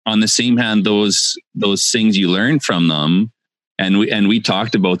 But on the same hand, those things you learn from them, and we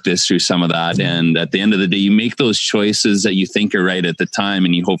talked about this through some of that. And at the end of the day, you make those choices that you think are right at the time,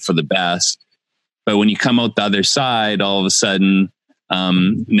 and you hope for the best. But when you come out the other side, all of a sudden,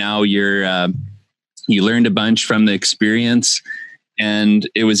 now you learned a bunch from the experience. And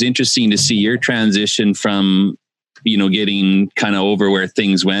it was interesting to see your transition from, getting kind of over where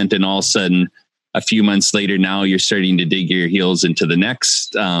things went. And all of a sudden, a few months later, now you're starting to dig your heels into the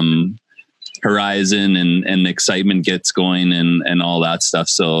next horizon and excitement gets going and all that stuff.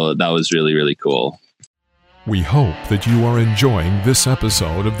 So that was really, really cool. We hope that you are enjoying this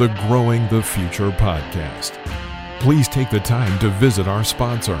episode of the Growing the Future podcast. Please take the time to visit our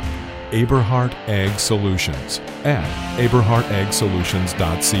sponsor, Aberhart Ag Solutions, at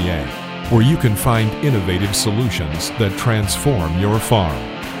aberhartAgSolutions.ca. where you can find innovative solutions that transform your farm.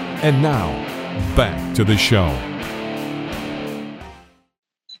 And now, back to the show.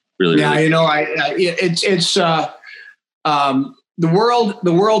 Really, yeah, the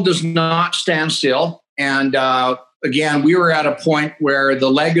world does not stand still, and again, we were at a point where the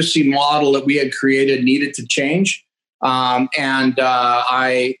legacy model that we had created needed to change, and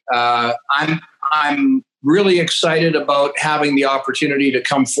I'm really excited about having the opportunity to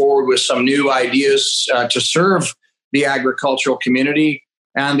come forward with some new ideas to serve the agricultural community,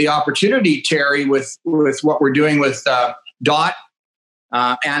 and the opportunity, Terry, with what we're doing with DOT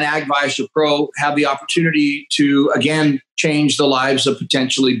and AgVisor Pro, have the opportunity to again change the lives of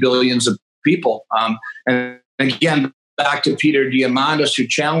potentially billions of people. And again, back to Peter Diamandis, who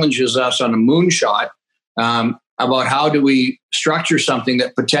challenges us on a moonshot about how do we structure something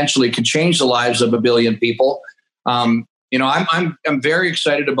that potentially could change the lives of a billion people. I'm very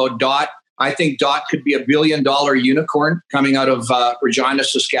excited about DOT. I think DOT could be $1 billion unicorn coming out of Regina,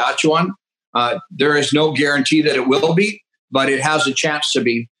 Saskatchewan. There is no guarantee that it will be, but it has a chance to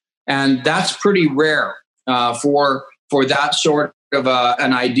be, and that's pretty rare for that sort of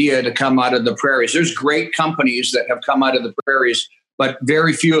an idea to come out of the prairies. There's great companies that have come out of the prairies, but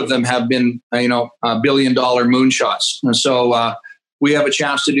very few of them have been, $1 billion moonshots. And so we have a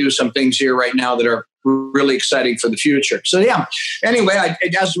chance to do some things here right now that are really exciting for the future. So yeah. Anyway,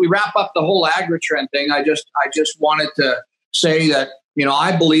 as we wrap up the whole AgriTrend thing, I just wanted to say that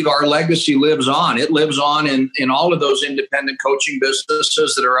I believe our legacy lives on. It lives on in all of those independent coaching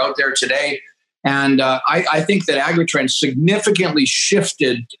businesses that are out there today. And I think that AgriTrend significantly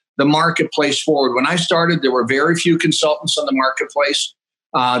shifted the marketplace forward. When I started, there were very few consultants on the marketplace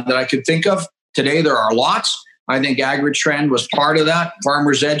that I could think of. Today, there are lots. I think AgriTrend was part of that.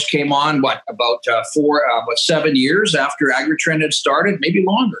 Farmer's Edge came on, about 7 years after AgriTrend had started, maybe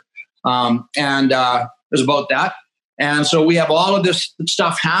longer. And it was about that. And so we have all of this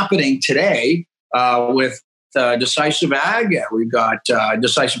stuff happening today with Decisive Ag. We've got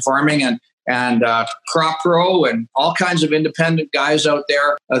Decisive Farming and Crop Pro and all kinds of independent guys out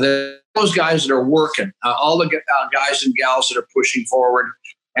there. Those guys that are working, all the guys and gals that are pushing forward.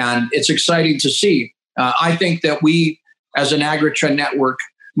 And it's exciting to see. I think that we, as an AgriTrend network,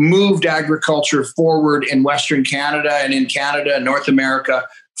 moved agriculture forward in Western Canada and in Canada and North America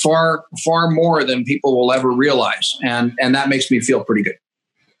far more than people will ever realize. And that makes me feel pretty good.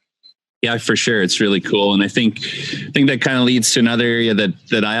 Yeah, for sure. It's really cool. And I think that kind of leads to another area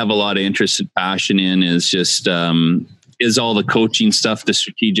that I have a lot of interest and passion in is just is all the coaching stuff, the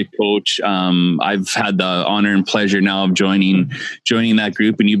strategic coach. I've had the honor and pleasure now of joining that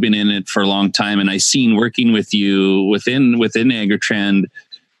group, and you've been in it for a long time. And I've seen working with you within AgriTrend,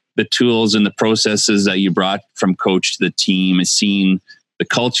 the tools and the processes that you brought from coach to the team. I've seen the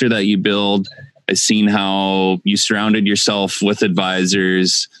culture that you build. I've seen how you surrounded yourself with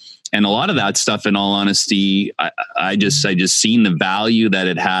advisors, and a lot of that stuff, in all honesty, I just seen the value that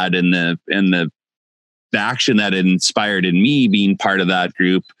it had and the action that it inspired in me being part of that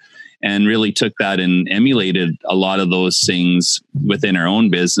group, and really took that and emulated a lot of those things within our own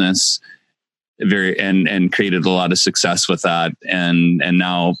business and created a lot of success with that. And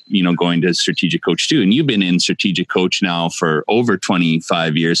now, going to strategic coach too. And you've been in strategic coach now for over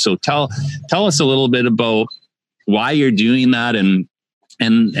 25 years. So tell us a little bit about why you're doing that and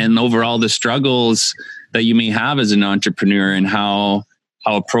overall the struggles that you may have as an entrepreneur, and how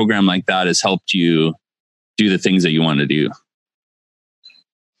a program like that has helped you do the things that you want to do.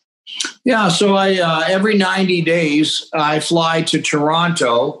 Yeah, so I every 90 days I fly to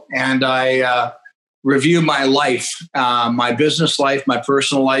Toronto and I review my life, my business life, my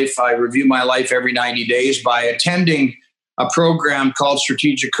personal life. I review my life every 90 days by attending a program called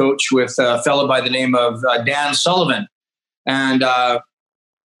Strategic Coach with a fellow by the name of Dan Sullivan. And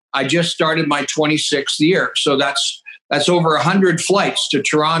I just started my 26th year. So that's over 100 flights to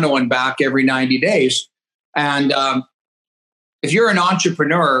Toronto and back every 90 days. And if you're an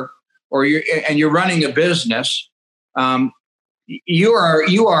entrepreneur or you're running a business, you are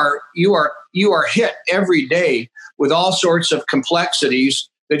hit every day with all sorts of complexities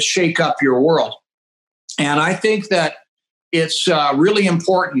that shake up your world. And I think that it's really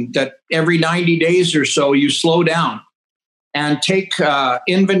important that every 90 days or so you slow down and take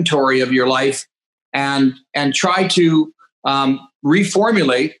inventory of your life and try to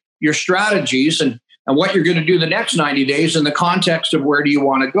reformulate your strategies and what you're going to do the next 90 days in the context of where do you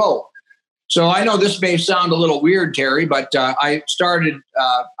want to go. So I know this may sound a little weird, Terry, but I started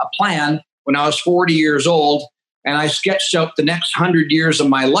a plan when I was 40 years old, and I sketched out the next 100 years of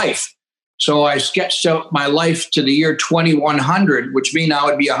my life. So I sketched out my life to the year 2100, which means I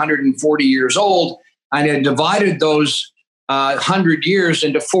would be 140 years old. And I divided those 100 years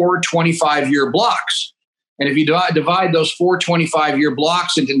into 4 25-year blocks. And if you divide those 4 25-year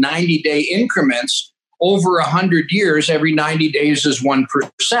blocks into 90-day increments, over 100 years, every 90 days is 1%.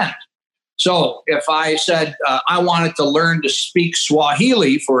 So if I said I wanted to learn to speak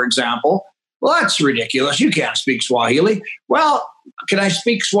Swahili, for example, well, that's ridiculous. You can't speak Swahili. Well, can I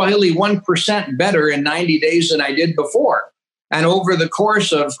speak Swahili 1% better in 90 days than I did before? And over the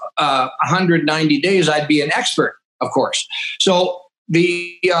course of 190 days, I'd be an expert, of course. So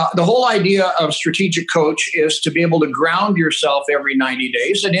the whole idea of strategic coach is to be able to ground yourself every 90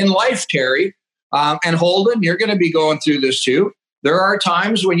 days. And in life, Terry, and Holden, you're going to be going through this too. There are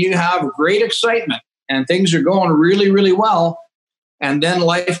times when you have great excitement and things are going really, really well. And then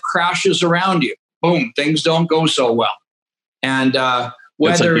life crashes around you. Boom, things don't go so well. And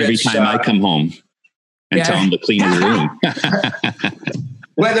whether like every time I come home and tell them to clean the room.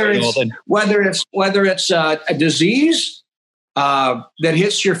 whether it's a disease that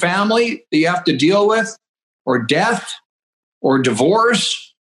hits your family that you have to deal with, or death, or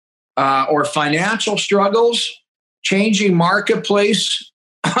divorce, or financial struggles, changing marketplace,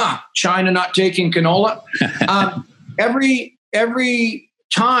 China not taking canola. Every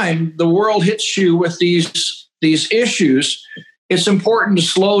time the world hits you with these issues, it's important to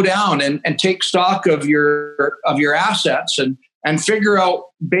slow down and take stock of your assets and figure out,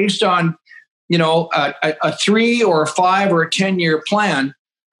 based on a 3 or a 5 or a 10-year plan,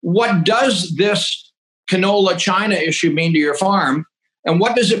 what does this canola China issue mean to your farm, and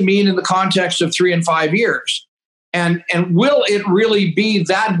what does it mean in the context of 3 and 5 years, and will it really be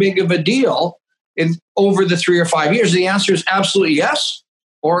that big of a deal over the 3 or 5 years? The answer is absolutely yes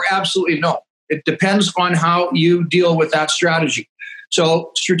or absolutely no. It depends on how you deal with that strategy.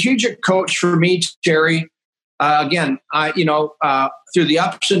 So strategic coach for me, Terry, again, through the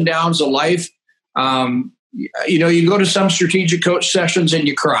ups and downs of life, you go to some strategic coach sessions and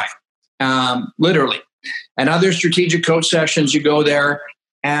you cry, literally. And other strategic coach sessions, you go there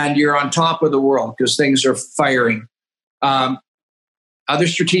and you're on top of the world because things are firing. Other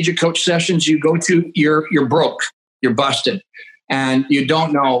strategic coach sessions you go to, you're broke, you're busted, and you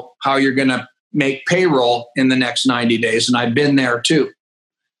don't know how you're going to make payroll in the next 90 days. And I've been there too.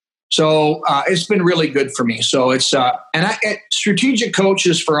 So it's been really good for me. So it's strategic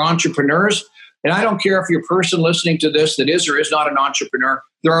coaches for entrepreneurs. And I don't care if you're a person listening to this that is or is not an entrepreneur.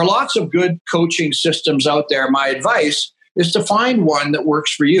 There are lots of good coaching systems out there. My advice is to find one that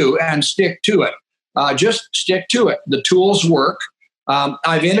works for you and stick to it. Just stick to it. The tools work.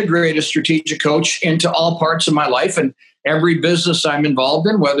 I've integrated strategic coach into all parts of my life and every business I'm involved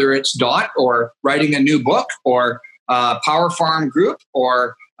in, whether it's DOT or writing a new book or Power Farm Group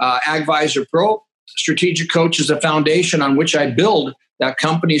or AgVisor Pro. Strategic coach is a foundation on which I build that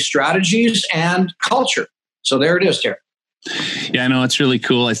company's strategies and culture. So there it is, Terry. Yeah, I know, it's really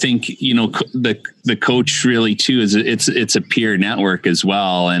cool. I think, the coach really too is it's a peer network as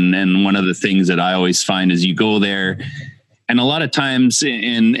well. And one of the things that I always find is you go there, and a lot of times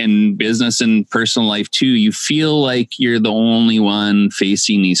in business and personal life too, you feel like you're the only one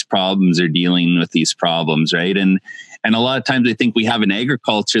facing these problems or dealing with these problems, right? And a lot of times I think we have in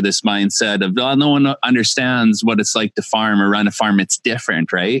agriculture this mindset of, no one understands what it's like to farm or run a farm. It's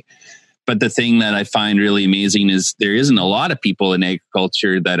different, right? But the thing that I find really amazing is there isn't a lot of people in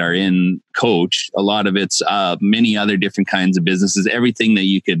agriculture that are in coach. A lot of it's many other different kinds of businesses, everything that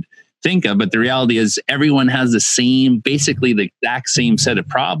you could think of. But the reality is everyone has basically the exact same set of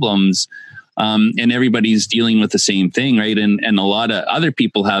problems. And everybody's dealing with the same thing, right? And a lot of other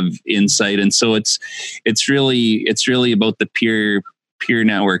people have insight. And so it's really about the peer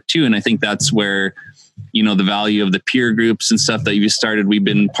network too. And I think that's where, the value of the peer groups and stuff that you started. We've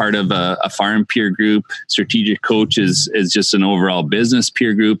been part of a farm peer group. Strategic Coach is just an overall business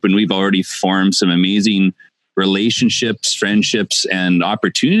peer group. And we've already formed some amazing relationships, friendships, and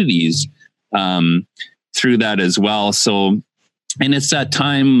opportunities through that as well. So, and it's that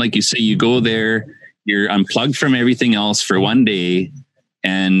time, like you say, you go there, you're unplugged from everything else for one day,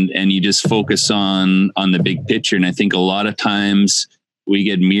 and you just focus on the big picture. And I think a lot of times we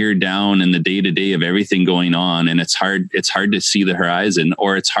get mirrored down in the day-to-day of everything going on, and it's hard to see the horizon,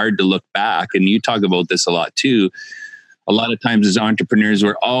 or it's hard to look back. And you talk about this a lot too. A lot of times as entrepreneurs,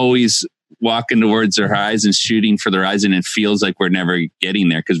 we're always walking towards the horizon, shooting for the horizon, and it feels like we're never getting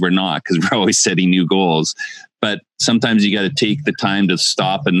there because we're always setting new goals. But sometimes you got to take the time to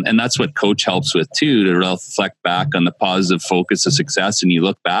stop. And that's what coach helps with too, to reflect back on the positive focus of success. And you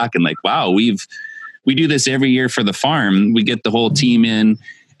look back and like, wow, we do this every year for the farm. We get the whole team in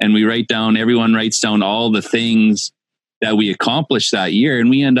and everyone writes down all the things that we accomplished that year.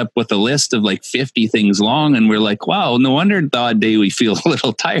 And we end up with a list of like 50 things long. And we're like, wow, no wonder the odd day we feel a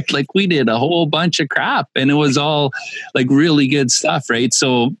little tired. Like we did a whole bunch of crap and it was all like really good stuff. Right.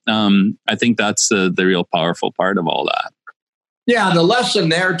 So I think that's the real powerful part of all that. Yeah. The lesson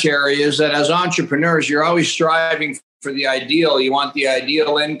there, Terry, is that as entrepreneurs, you're always striving for the ideal. You want the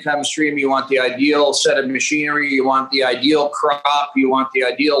ideal income stream. You want the ideal set of machinery. You want the ideal crop. You want the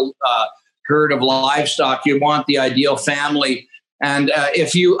ideal herd of livestock. You want the ideal family. And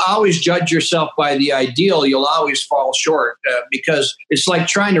if you always judge yourself by the ideal, you'll always fall short because it's like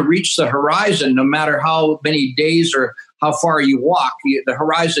trying to reach the horizon. No matter how many days or how far you walk, the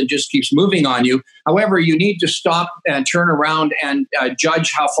horizon just keeps moving on you. However, you need to stop and turn around and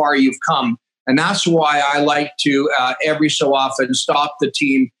judge how far you've come. And that's why I like to every so often stop the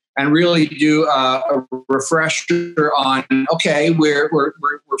team and really do a refresher on, okay, we're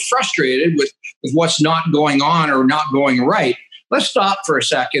frustrated with what's not going on or not going right. Let's stop for a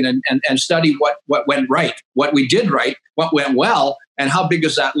second and study what went right, what we did right, what went well, and how big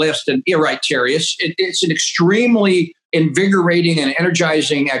is that list. And you're right, Terry, it's an extremely invigorating and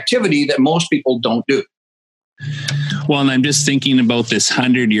energizing activity that most people don't do. Well, and I'm just thinking about this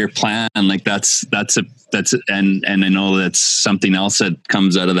 100-year plan. Like that's and I know that's something else that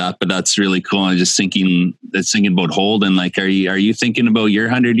comes out of that, but that's really cool. I'm just thinking about Holden. Like, are you thinking about your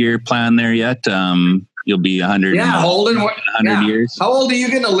 100-year plan there yet? You'll be 100. Yeah, Holden. 100 years. How old are you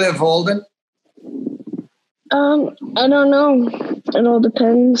going to live, Holden? I don't know. It all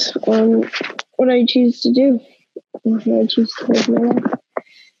depends on what I choose to do. What I choose to live my life.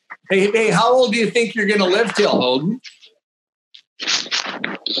 Hey, how old do you think you're going to live till, Holden?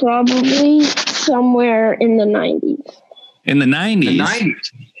 Probably somewhere in the 90s. In the 90s? The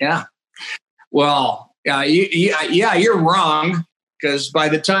 90s, yeah. Well, you're wrong, because by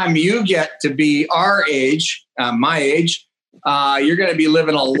the time you get to be our age, my age, you're going to be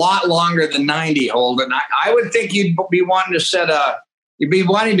living a lot longer than 90, Holden. I would think you'd be wanting to you'd be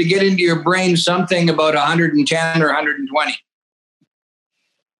wanting to get into your brain something about 110 or 120.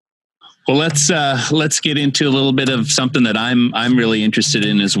 Well, let's get into a little bit of something that I'm really interested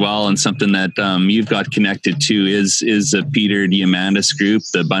in as well, and something that you've got connected to is the Peter Diamandis group,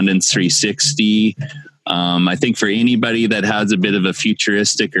 the Abundance 360. I think for anybody that has a bit of a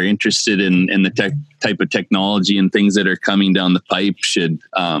futuristic or interested in the type of technology and things that are coming down the pipe should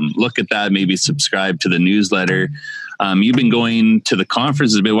look at that, maybe subscribe to the newsletter. You've been going to the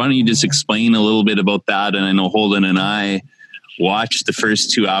conferences, but why don't you just explain a little bit about that? And I know Holden and I watched the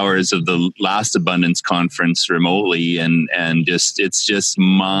first 2 hours of the last Abundance conference remotely, and it's just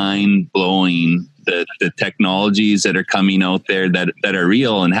mind blowing the technologies that are coming out there that are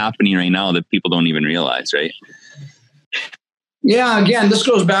real and happening right now that people don't even realize, right? Yeah, again, this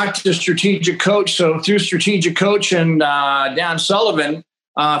goes back to Strategic Coach. So through Strategic Coach and Dan Sullivan,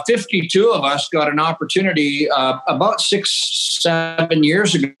 52 of us got an opportunity about 6-7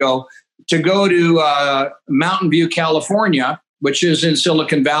 years ago to go to Mountain View, California, which is in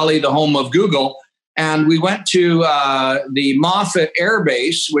Silicon Valley, the home of Google. And we went to the Moffett Air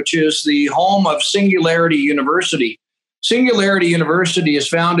Base, which is the home of Singularity University. Singularity University is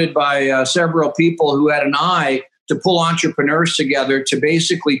founded by several people who had an eye to pull entrepreneurs together to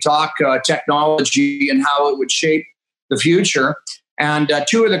basically talk technology and how it would shape the future. And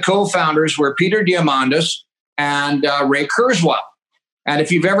two of the co-founders were Peter Diamandis and Ray Kurzweil. And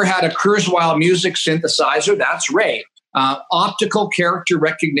if you've ever had a Kurzweil music synthesizer, that's Ray. Optical character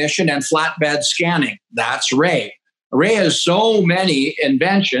recognition and flatbed scanning, that's Ray. Ray has so many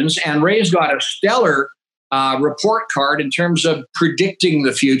inventions, and Ray's got a stellar report card in terms of predicting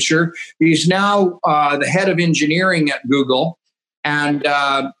the future. He's now the head of engineering at Google. And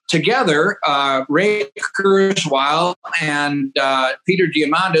together, Ray Kurzweil and Peter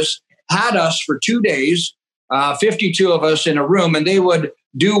Diamandis had us for 2 days, 52 of us in a room, and they would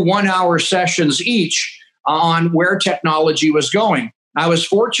do 1-hour sessions each on where technology was going. I was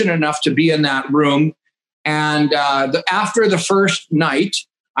fortunate enough to be in that room. And after the first night,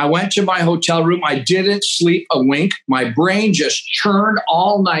 I went to my hotel room. I didn't sleep a wink. My brain just churned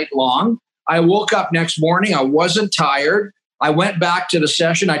all night long. I woke up next morning. I wasn't tired. I went back to the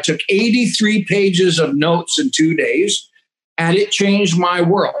session. I took 83 pages of notes in 2 days, and it changed my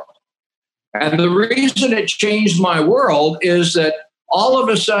world. And the reason it changed my world is that all of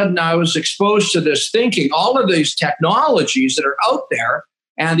a sudden I was exposed to this thinking, all of these technologies that are out there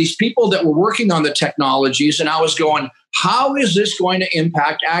and these people that were working on the technologies. And I was going, how is this going to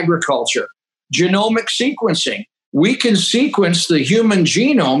impact agriculture? Genomic sequencing. we can sequence the human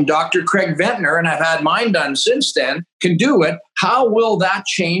genome. Dr. Craig Ventnor, and I've had mine done since then, can do it. How will that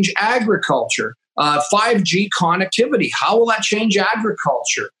change agriculture? 5G connectivity, how will that change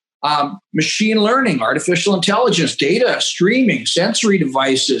agriculture? Machine learning, artificial intelligence, data, streaming, sensory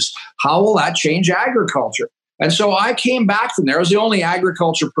devices, how will that change agriculture? And so I came back from there. I was the only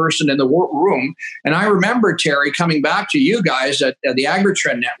agriculture person in the room. And I remember, Terry, coming back to you guys at the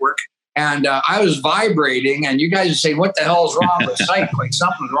AgriTrend Network, and I was vibrating, and you guys would say, what the hell is wrong with Psych? Like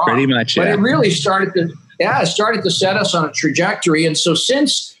something's wrong. Pretty much, yeah. But it really started to set us on a trajectory. And so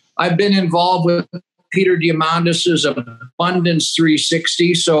since I've been involved with Peter Diamandis' Abundance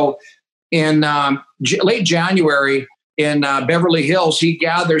 360. So in late January in Beverly Hills, he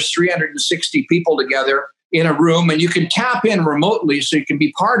gathers 360 people together in a room, and you can tap in remotely so you can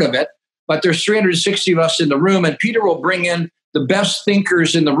be part of it. But there's 360 of us in the room, and Peter will bring in the best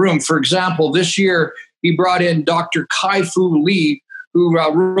thinkers in the room. For example, this year he brought in Dr. Kai-Fu Lee, who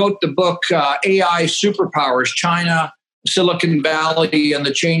wrote the book AI Superpowers, China, Silicon Valley, and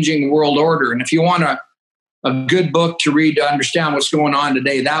the Changing World Order. And if you want a good book to read to understand what's going on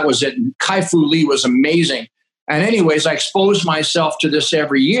today, that was it. And Kai-Fu Lee was amazing. And anyways, I expose myself to this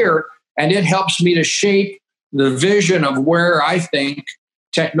every year, and it helps me to shape the vision of where I think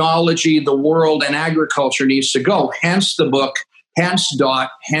technology, the world, and agriculture needs to go. Hence the book, hence DOT,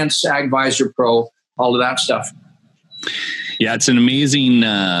 hence AgVisor Pro, all of that stuff. Yeah, it's an amazing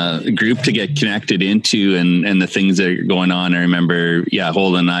group to get connected into, and the things that are going on. I remember,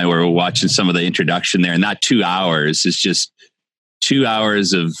 Holden and I were watching some of the introduction there, and that 2 hours is just 2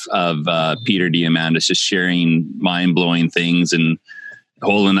 hours of Peter Diamandis just sharing mind-blowing things. And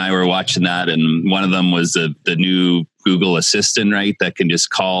Holden and I were watching that, and one of them was the new Google Assistant, right? That can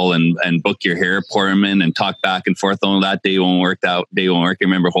just call and book your hair appointment and talk back and forth. Oh, that day won't work. That day won't work. I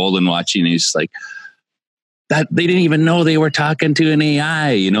remember Holden watching, and he's like, that they didn't even know they were talking to an AI,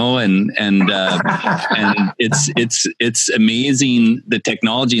 and it's amazing, the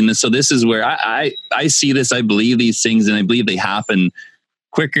technology. And so this is where I see this, I believe these things, and I believe they happen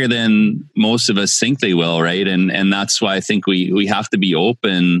quicker than most of us think they will. Right. And that's why I think we have to be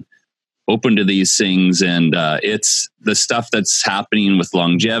open to these things. And it's the stuff that's happening with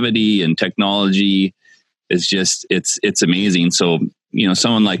longevity and technology is just, it's amazing. So,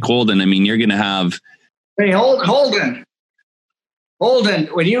 someone like Holden, I mean, you're going to have, hey, Holden,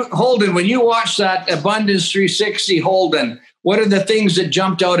 when you watch that Abundance 360, Holden, what are the things that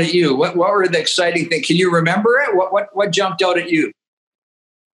jumped out at you? What were the exciting things? Can you remember it? What jumped out at you?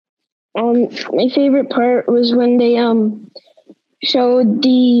 My favorite part was when they showed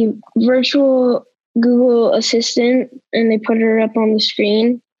the virtual Google Assistant, and they put her up on the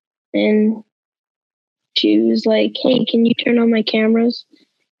screen, and she was like, "Hey, can you turn on my cameras?"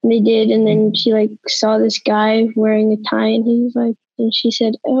 And they did, and then she saw this guy wearing a tie, and he was like, and she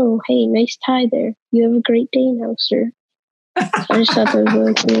said, "Oh, hey, nice tie there. You have a great day now, sir." I just thought that was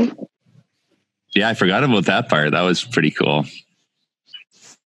really cool. Yeah, I forgot about that part. That was pretty cool.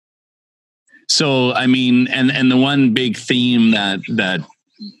 So, I mean, and the one big theme that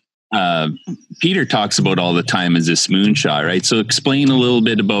Peter talks about all the time is this moonshot, right? So explain a little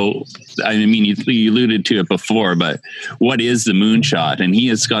bit about, I mean, you alluded to it before, but what is the moonshot? And he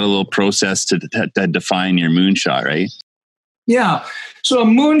has got a little process to define your moonshot, right? Yeah. So a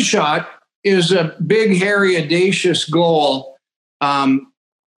moonshot is a big, hairy, audacious goal. And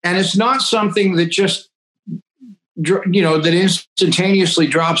it's not something that just, that instantaneously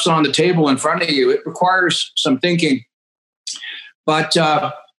drops on the table in front of you. It requires some thinking. But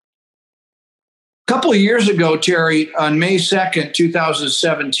a couple of years ago, Terry, on May 2nd,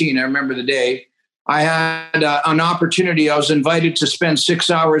 2017, I remember the day, I had an opportunity. I was invited to spend 6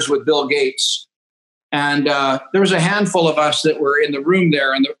 hours with Bill Gates. And there was a handful of us that were in the room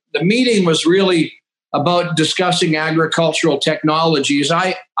there. And the meeting was really about discussing agricultural technologies.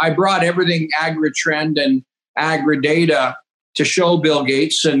 I brought everything AgriTrend and AgriData to show Bill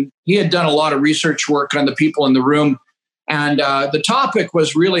Gates, and he had done a lot of research work on the people in the room. And the topic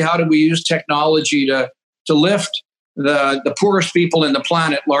was really, how do we use technology to lift the poorest people in the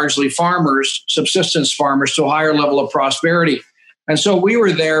planet, largely farmers, subsistence farmers, to a higher level of prosperity. And so we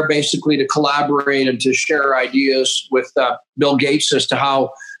were there basically to collaborate and to share ideas with Bill Gates as to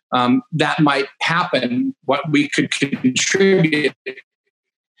how that might happen, what we could contribute.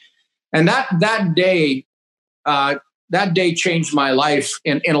 And that day changed my life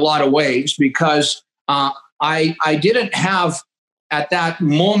in a lot of ways, because I didn't have, at that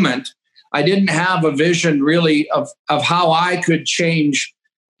moment, I didn't have a vision really of how I could change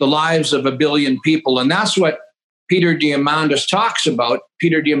the lives of 1 billion people. And that's what Peter Diamandis talks about.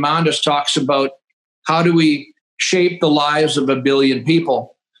 Peter Diamandis talks about, how do we shape the lives of 1 billion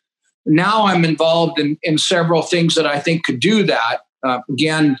people. Now I'm involved in several things that I think could do that.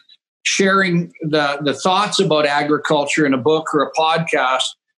 Again, sharing the thoughts about agriculture in a book or a podcast,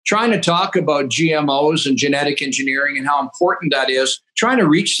 trying to talk about GMOs and genetic engineering and how important that is, trying to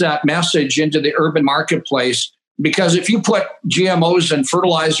reach that message into the urban marketplace. Because if you put GMOs and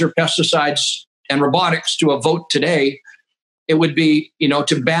fertilizer, pesticides, and robotics to a vote today, it would be,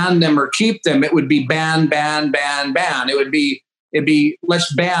 to ban them or keep them, it would be ban, ban, ban, ban. It'd be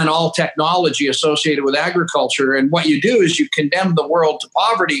let's ban all technology associated with agriculture. And what you do is you condemn the world to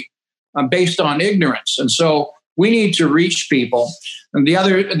poverty based on ignorance. And so we need to reach people. And the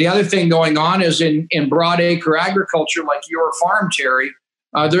other thing going on is in broadacre agriculture, like your farm, Terry,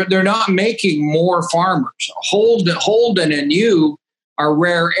 they're not making more farmers. Holden and you are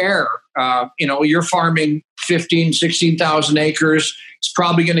rare air. You're farming 15, 16,000 acres. It's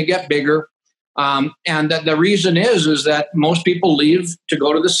probably going to get bigger. And the reason is that most people leave to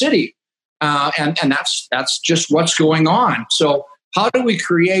go to the city. And that's just what's going on. So how do we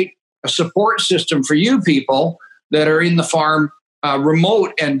create a support system for you people that are in the farm,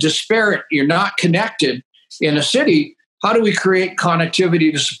 remote and disparate? You're not connected in a city. How do we create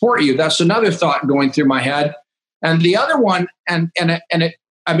connectivity to support you? That's another thought going through my head. And the other one,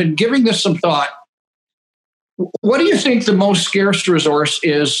 I've been giving this some thought. What do you think the most scarce resource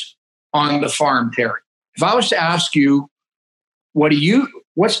is on the farm, Terry? If I was to ask you, what is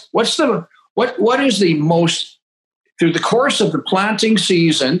the most, through the course of the planting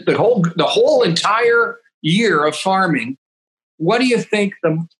season, the whole entire year of farming, what do you think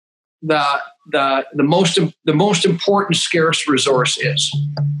the most important scarce resource is?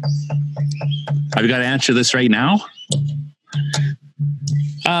 I've got to answer this right now.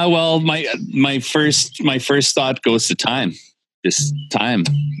 Well, my first thought goes to time. Just time.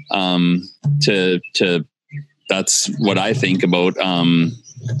 That's what I think about.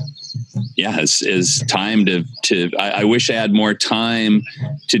 Is time to. I wish I had more time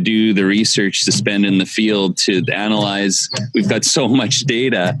to do the research, to spend in the field, to analyze. We've got so much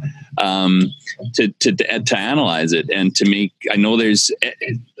data to analyze it and to make. I know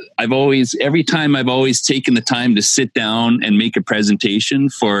every time I've always taken the time to sit down and make a presentation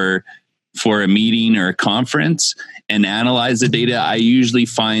for a meeting or a conference and analyze the data. I usually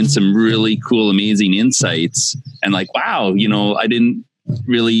find some really cool, amazing insights and wow, I didn't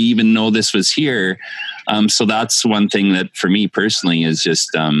really even know this was here. So that's one thing that for me personally is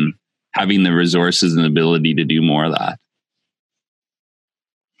just having the resources and ability to do more of that.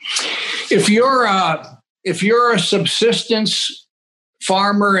 If you're a subsistence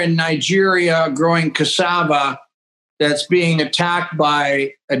farmer in Nigeria growing cassava that's being attacked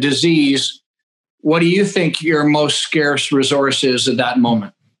by a disease, what do you think your most scarce resource is at that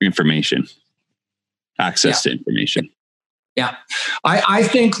moment? Information. Access to information. Yeah. I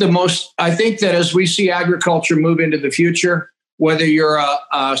think that as we see agriculture move into the future, whether you're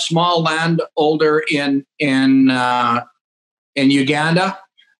a small landholder in Uganda,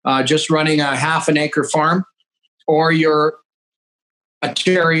 just running a half an acre farm, or you're a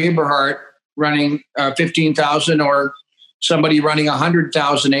Terry Eberhardt running 15,000, or somebody running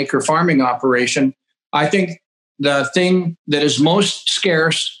 100,000 acre farming operation, I think the thing that is most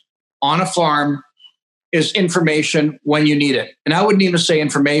scarce on a farm is information when you need it. And I wouldn't even say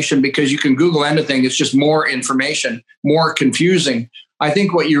information because you can Google anything. It's just more information, more confusing. I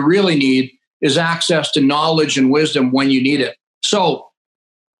think what you really need is access to knowledge and wisdom when you need it. So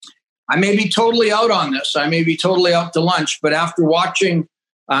I may be totally out on this. I may be totally out to lunch, but after watching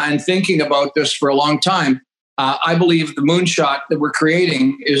and thinking about this for a long time, I believe the moonshot that we're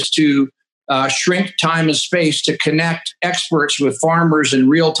creating is to shrink time and space to connect experts with farmers in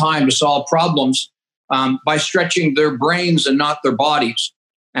real time to solve problems by stretching their brains and not their bodies.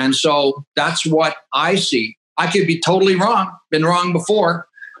 And so that's what I see. I could be totally wrong, been wrong before,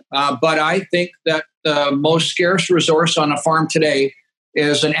 but I think that the most scarce resource on a farm today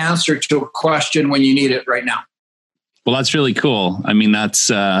is an answer to a question when you need it right now. Well, that's really cool. I mean, I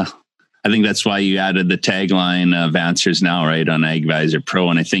think that's why you added the tagline of Answers Now, right, on AgVisor Pro.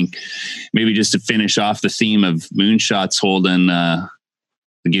 And I think maybe just to finish off the theme of moonshots, Holden, I'll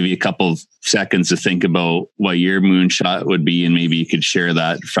give you a couple of seconds to think about what your moonshot would be, and maybe you could share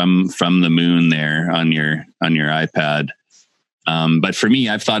that from the moon there on your iPad. But for me,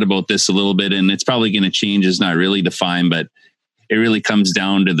 I've thought about this a little bit, and it's probably going to change. It's not really defined, but it really comes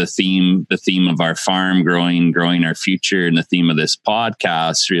down to the theme of our farm, growing our future. And the theme of this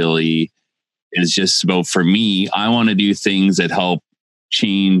podcast really is just about, for me, I want to do things that help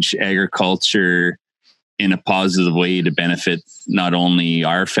change agriculture in a positive way to benefit not only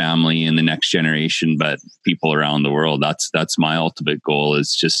our family and the next generation, but people around the world. That's my ultimate goal,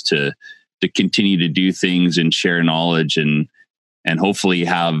 is just to continue to do things and share knowledge and hopefully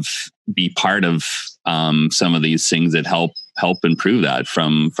be part of some of these things that help improve that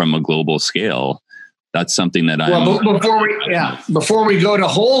from a global scale. That's something that before we go to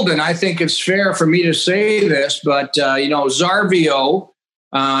Holden, I think it's fair for me to say this, but Xarvio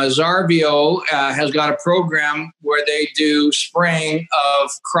has got a program where they do spraying of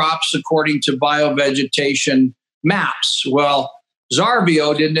crops according to biovegetation maps. Well,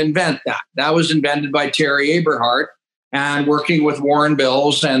 Xarvio didn't invent that. That was invented by Terry Eberhardt and working with Warren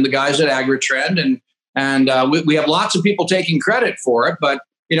Bills and the guys at AgriTrend. And we have lots of people taking credit for it, but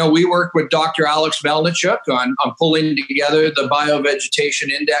we work with Dr. Alex Melnichuk on pulling together the biovegetation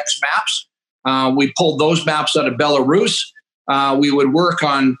index maps. We pulled those maps out of Belarus. We would work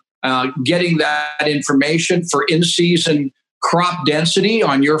on getting that information for in-season crop density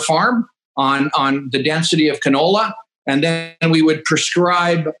on your farm, on the density of canola. And then we would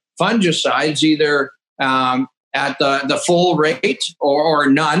prescribe fungicides either at the full rate or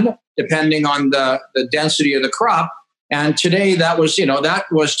none, depending on the density of the crop. And today that was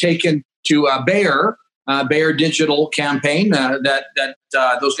taken to Bayer Digital campaign that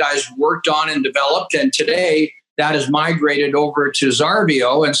those guys worked on and developed. And today that has migrated over to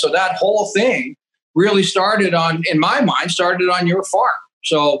Xarvio. And so that whole thing really started on your farm.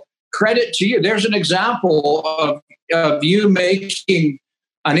 So credit to you. There's an example of you making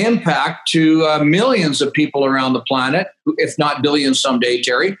an impact to millions of people around the planet, if not billions someday,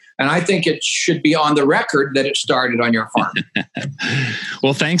 Terry. And I think it should be on the record that it started on your farm.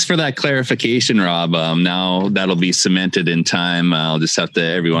 Well, thanks for that clarification, Rob. Now that'll be cemented in time. I'll just have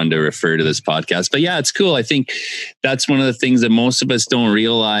everyone to refer to this podcast. But yeah, it's cool. I think that's one of the things that most of us don't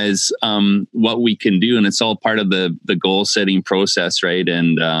realize what we can do. And it's all part of the goal setting process, right?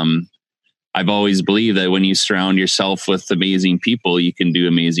 And I've always believed that when you surround yourself with amazing people, you can do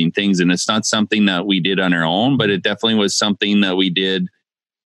amazing things. And it's not something that we did on our own, but it definitely was something that we did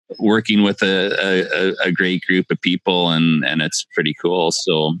working with a great group of people, and it's pretty cool.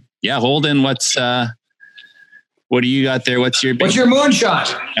 So yeah, Holden, what do you got there? What's your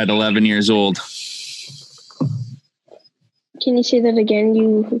moonshot at 11 years old? Can you say that again?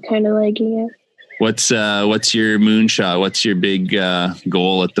 You were kind of lagging it. What's your moonshot? What's your big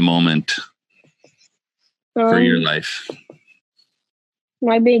goal at the moment for your life?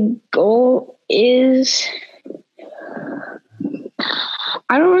 My big goal is,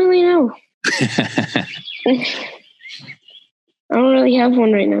 I don't really know. I don't really have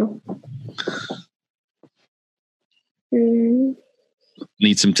one right now.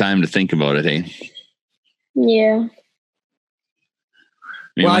 Need some time to think about it, hey? Yeah.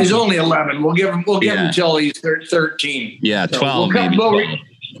 Well, he's only 11. We'll give him until he's 13. Yeah, 12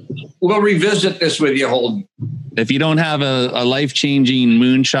 We'll revisit this with you, Holden. If you don't have a life-changing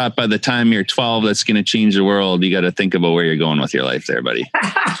moonshot by the time you're 12 that's going to change the world, you got to think about where you're going with your life there, buddy.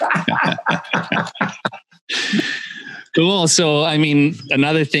 Cool. So, I mean,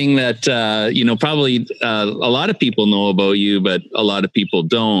 another thing that, probably a lot of people know about you, but a lot of people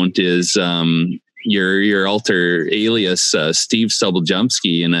don't, is your alter alias, Steve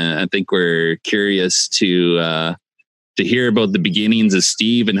Stubblejumpsky. And I think we're curious to hear about the beginnings of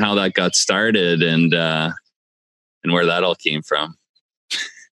Steve and how that got started and where that all came from.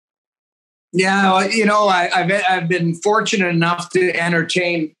 Yeah, I've been fortunate enough to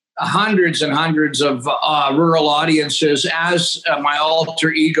entertain hundreds and hundreds of rural audiences as my alter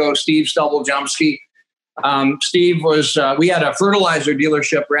ego, Steve Stubblejumpsky. Steve was, we had a fertilizer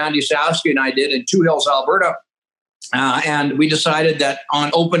dealership, Randy Sasky and I did, in Two Hills, Alberta. And we decided that on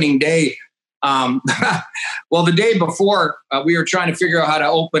opening day, the day before, we were trying to figure out how to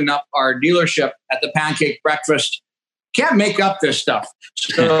open up our dealership at the Pancake Breakfast. Can't make up this stuff.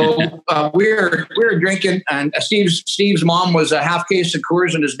 So we were drinking, and Steve's mom was a half case of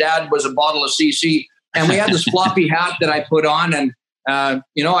Coors, and his dad was a bottle of CC. And we had this floppy hat that I put on, and I'm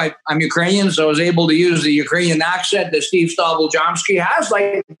Ukrainian, so I was able to use the Ukrainian accent that Steve Stubblejumpsky has,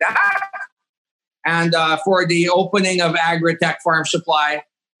 like that. And for the opening of Agritech Farm Supply,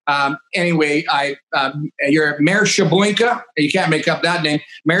 you're Mayor Shablinka. You can't make up that name.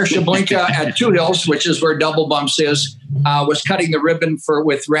 Mayor Shablinka at Two Hills, which is where Double Bumps is, was cutting the ribbon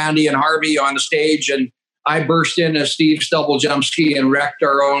with Randy and Harvey on the stage. And I burst in as Steve Stubblejumpsky and wrecked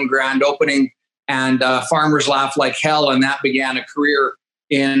our own grand opening. And farmers laughed like hell. And that began a career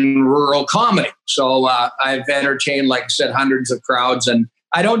in rural comedy. So I've entertained, like I said, hundreds of crowds. And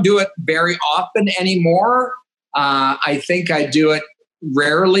I don't do it very often anymore. I think I do it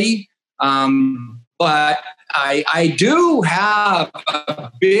rarely. But But I do have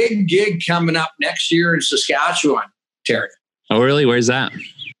a big gig coming up next year in Saskatchewan, Terry. Oh, really? Where's that?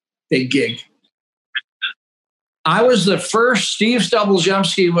 Big gig. I was the first, Steve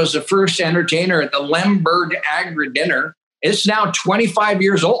Stubblejumpski was the first entertainer at the Lemberg Agri Dinner. It's now 25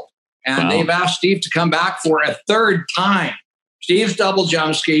 years old. And They've asked Steve to come back for a third time. Steve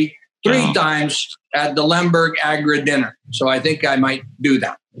Stubblejumpski, three times at the Lemberg Agri Dinner. So I think I might do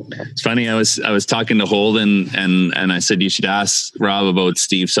that. It's funny. I was talking to Holden and I said, you should ask Rob about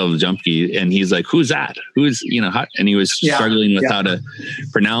Steve Stubblejumpski. And he's like, who's that? Who's, how, and he was struggling with how to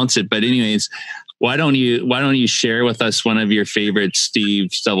pronounce it. But anyways, why don't you share with us one of your favorite Steve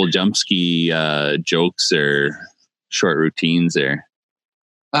Stubblejumpski jokes or short routines there?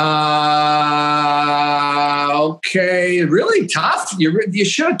 Okay, really tough. You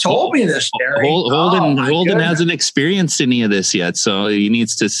should have told me this, Terry. Holden hasn't experienced any of this yet, so he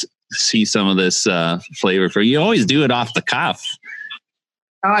needs to see some of this flavor. For you, always do it off the cuff.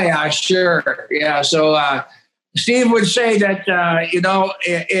 Oh yeah, sure. Yeah. So Steve would say that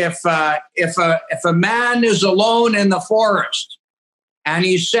if a man is alone in the forest and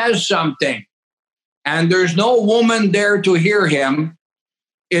he says something, and there's no woman there to hear him,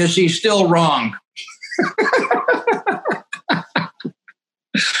 is he still wrong?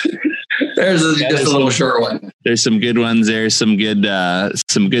 There's just a little short one. There's some good ones there. Some good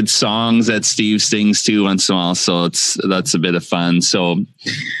songs that Steve sings to once in a while. So that's a bit of fun. So,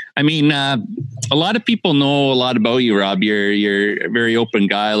 I mean, a lot of people know a lot about you, Rob. You're a very open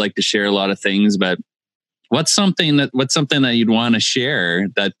guy. I like to share a lot of things, but what's something that you'd want to share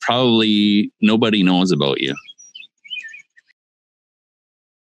that probably nobody knows about you?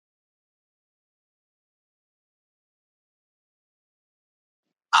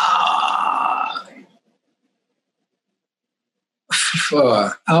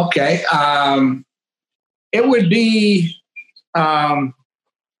 Okay. It would be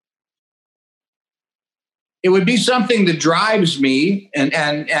something that drives me, and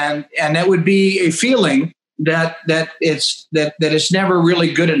that would be a feeling that it's never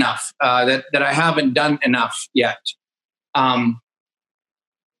really good enough, that I haven't done enough yet. I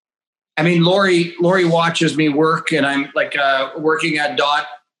mean, Lori watches me work, and I'm like working at Dot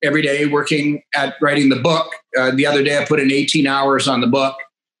every day, working at writing the book. The other day, I put in 18 hours on the book,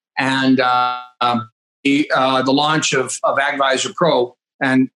 and the launch of AgVisor Pro.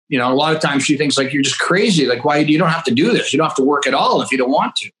 And a lot of times she thinks like, you're just crazy. Like, why you don't have to do this? You don't have to work at all if you don't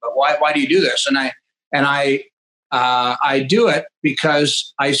want to. But why do you do this? And I do it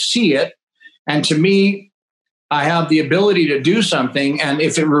because I see it, and to me, I have the ability to do something. And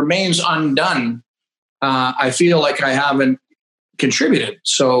if it remains undone, I feel like I haven't contributed.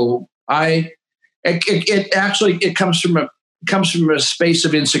 So it comes from a space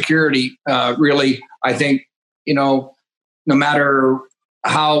of insecurity. Really, I think, no matter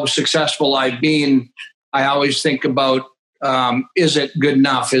how successful I've been, I always think about, is it good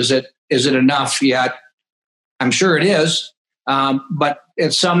enough? Is it enough yet? I'm sure it is. But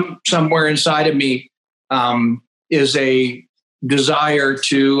it's somewhere inside of me, is a desire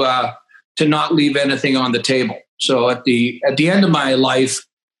to not leave anything on the table. So at the end of my life,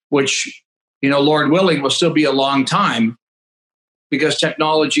 which, Lord willing, will still be a long time, because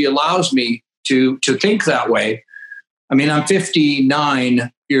technology allows me to think that way. I mean, I'm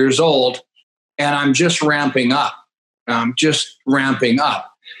 59 years old, and I'm just ramping up. And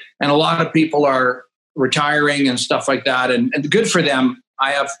a lot of people are retiring and stuff like that, and good for them.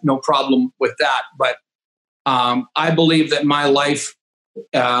 I have no problem with that. But I believe that my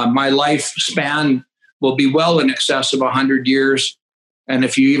lifespan will be well in excess of 100 years. And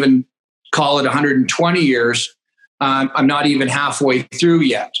if you even call it 120 years, I'm not even halfway through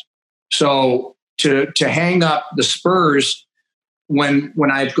yet. So to hang up the spurs when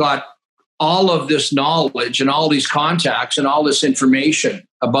I've got all of this knowledge and all these contacts and all this information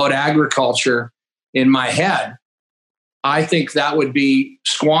about agriculture in my head, I think that would be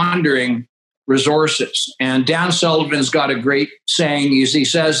squandering resources. And Dan Sullivan's got a great saying. He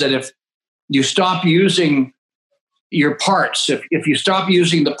says that if you stop using your parts, if you stop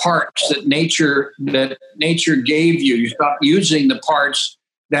using the parts that nature gave you, you stop using the parts,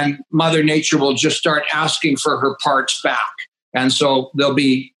 then Mother Nature will just start asking for her parts back. And so there'll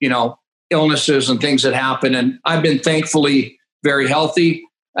be, illnesses and things that happen. And I've been thankfully very healthy.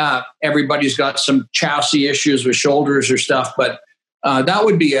 Everybody's got some chassis issues with shoulders or stuff, but that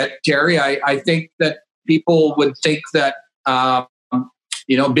would be it, Terry. I think that people would think that,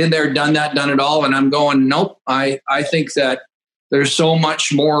 been there, done that, done it all. And I'm going, nope. I think that there's so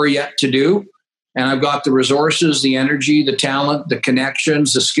much more yet to do. and I've got the resources, the energy, the talent, the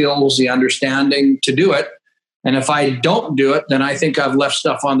connections, the skills, the understanding to do it. And if I don't do it, then I think I've left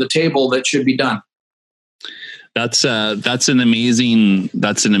stuff on the table that should be done. That's an amazing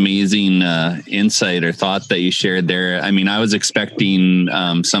insight or thought that you shared there. I mean, I was expecting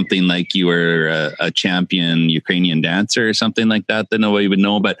something like you were a champion Ukrainian dancer or something like that nobody would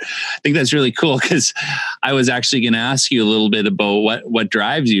know. But I think that's really cool, because I was actually going to ask you a little bit about what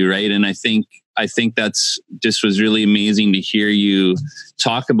drives you, right? And I think that's just was really amazing to hear you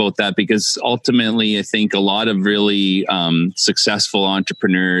talk about that, because ultimately I think a lot of really successful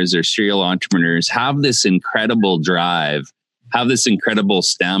entrepreneurs or serial entrepreneurs have this incredible drive, have this incredible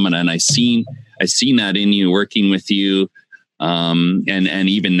stamina. And I seen that in you, working with you. And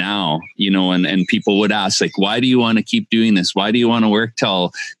even now, and people would ask, like, why do you want to keep doing this? Why do you want to work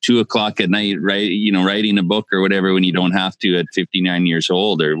till 2:00 at night, right? Writing a book or whatever, when you don't have to at 59 years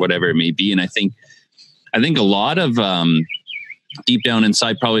old or whatever it may be. And I think a lot of, deep down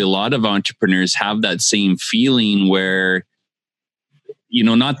inside, probably a lot of entrepreneurs have that same feeling where,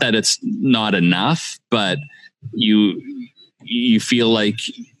 not that it's not enough, but you feel like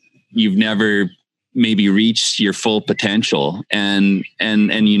you've never maybe reached your full potential, and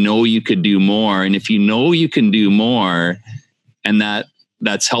you could do more. And if you can do more, and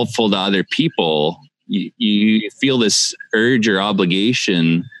that's helpful to other people, you feel this urge or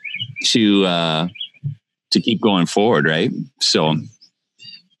obligation to keep going forward, right? So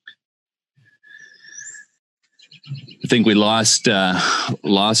I think we lost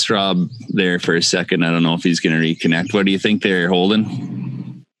Rob there for a second. I don't know if he's going to reconnect. What do you think there,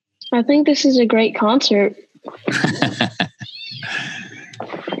 Holden? I think this is a great concert.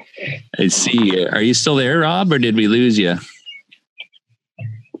 I see. Are you still there, Rob, or did we lose you?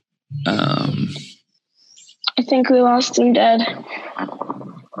 I think we lost him dead.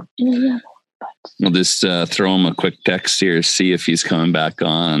 We'll just throw him a quick text here, see if he's coming back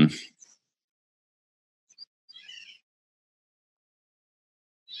on.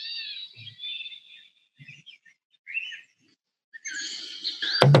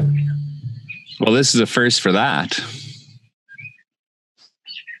 Well, this is a first for that.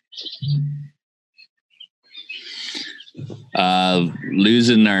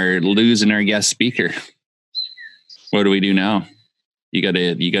 Losing our guest speaker. What do we do now? You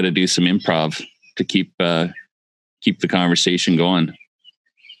gotta do some improv to keep the conversation going.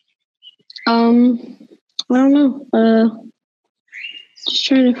 I don't know. Just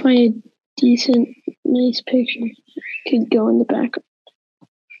trying to find a decent, nice picture. Could go in the background. I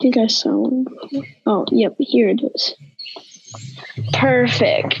think I saw one before. Oh, yep, here it is.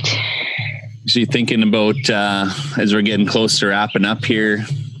 Perfect. So you thinking about, as we're getting close to wrapping up here,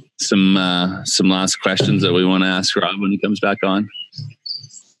 some last questions that we want to ask Rob when he comes back on?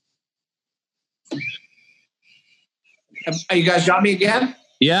 You guys got me again?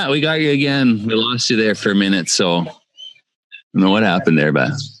 Yeah, we got you again. We lost you there for a minute, so I don't know what happened there,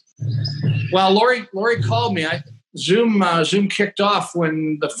 but... Well, Lori called me. Zoom kicked off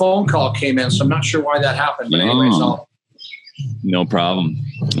when the phone call came in, so I'm not sure why that happened. But anyways, no problem.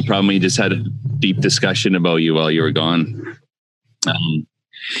 No problem. We just had a deep discussion about you while you were gone.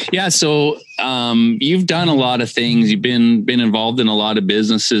 So you've done a lot of things. You've been involved in a lot of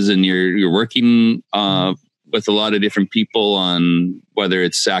businesses, and you're working with a lot of different people on whether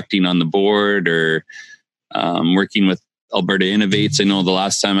it's acting on the board or working with Alberta Innovates. I know the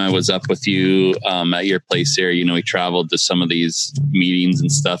last time I was up with you at your place there, we traveled to some of these meetings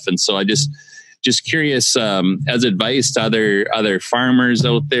and stuff. And so I just curious, as advice to other farmers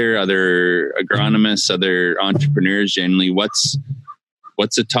out there, other agronomists, other entrepreneurs generally, what's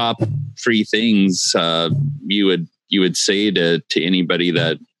the top 3 things you would say to anybody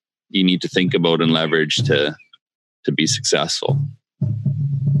that you need to think about and leverage to be successful?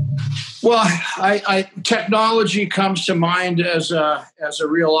 Well, technology comes to mind as a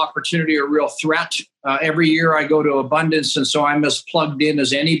real opportunity or real threat. Every year I go to Abundance, and so I'm as plugged in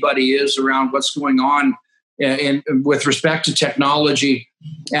as anybody is around what's going on with respect to technology.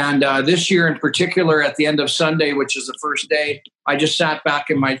 And this year in particular, at the end of Sunday, which is the first day, I just sat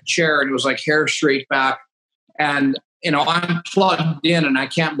back in my chair and it was like hair straight back. And I'm plugged in, and I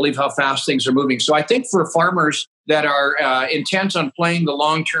can't believe how fast things are moving. So I think for farmers that are intent on playing the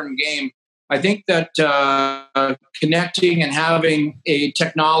long-term game, I think that connecting and having a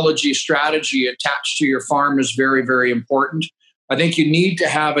technology strategy attached to your farm is very, very important. I think you need to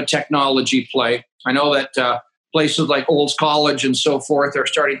have a technology play. I know that places like Olds College and so forth are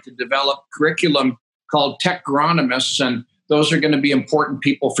starting to develop curriculum called tech agronomists, and those are going to be important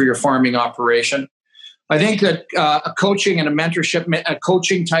people for your farming operation. I think that a coaching and a mentorship, a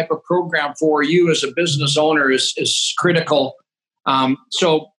coaching type of program for you as a business owner is critical.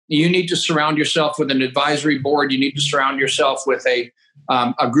 So you need to surround yourself with an advisory board. You need to surround yourself with a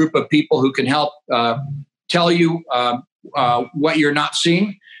group of people who can help tell you what you're not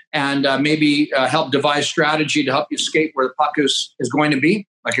seeing, and maybe help devise strategy to help you skate where the puck is going to be,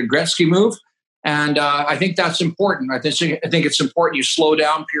 like a Gretzky move. And I think that's important. I think it's important you slow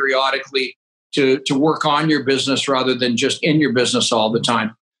down periodically to work on your business rather than just in your business all the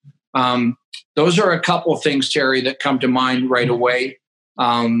time. Those are a couple of things, Terry, that come to mind right away.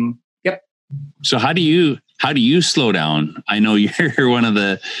 Yep. So how do you slow down? I know you're one of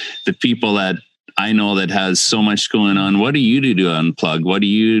the people that I know that has so much going on. What do you do to unplug? What do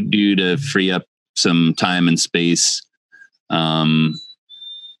you do to free up some time and space,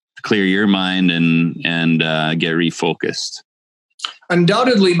 clear your mind and get refocused?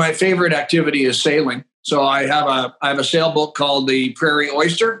 Undoubtedly, my favorite activity is sailing. So I have a sailboat called the Prairie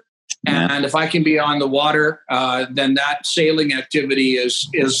Oyster, and if I can be on the water, then that sailing activity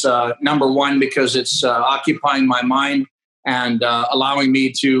is number one, because it's occupying my mind and allowing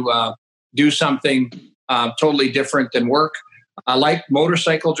me to do something totally different than work. I like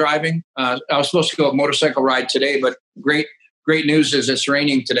motorcycle driving. I was supposed to go a motorcycle ride today, but great news is it's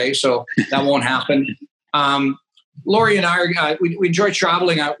raining today, so that won't happen. Lori and I, we enjoy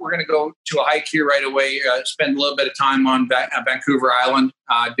traveling. We're going to go to a hike here right away, spend a little bit of time on Vancouver Island.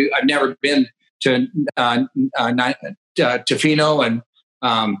 I've never been to Tofino and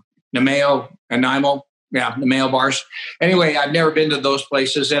Namao and Nanaimo. Yeah, Namao bars. Anyway, I've never been to those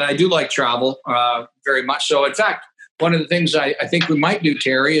places, and I do like travel very much. So, in fact, one of the things I think we might do,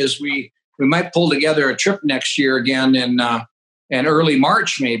 Terry, is we might pull together a trip next year again in early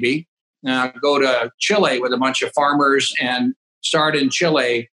March, maybe. Go to Chile with a bunch of farmers and start in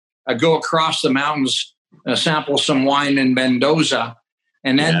Chile, go across the mountains, sample some wine in Mendoza,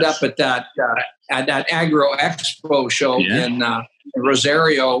 and end up at that Agro Expo show in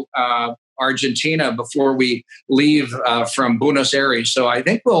Rosario, Argentina, before we leave from Buenos Aires. So I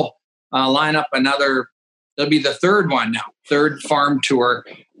think we'll line up that'll be the third farm tour.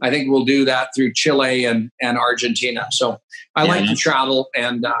 I think we'll do that through Chile and Argentina. So I like to travel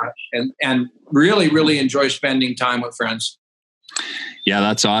and really, really enjoy spending time with friends. Yeah,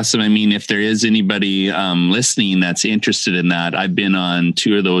 that's awesome. I mean, if there is anybody listening that's interested in that, I've been on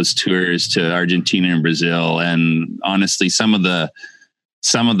 2 of those tours to Argentina and Brazil, and honestly, some of the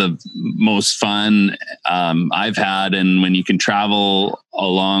most fun I've had. And when you can travel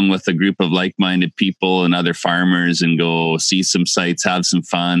along with a group of like-minded people and other farmers and go see some sites, have some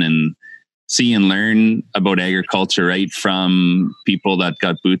fun, and see and learn about agriculture right from people that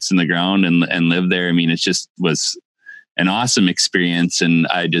got boots in the ground and live there. I mean, it just was an awesome experience. And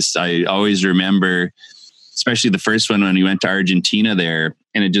I always remember, especially the first one when we went to Argentina there,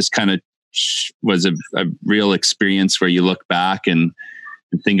 and it just kind of was a real experience where you look back and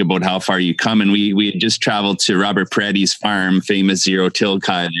think about how far you come. And we had just traveled to Robert Peretti's farm, famous zero-till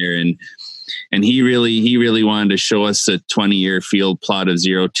guy there, and he really wanted to show us a 20-year field plot of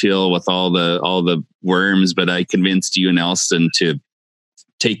zero-till with all the worms. But I convinced you and Elston to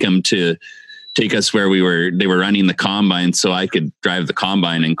take us where they were running the combine, so I could drive the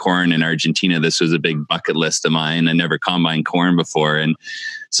combine in corn in Argentina. This was a big bucket list of mine. I never combined corn before, and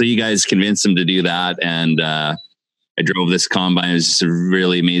so you guys convinced him to do that, and I drove this combine. It was just a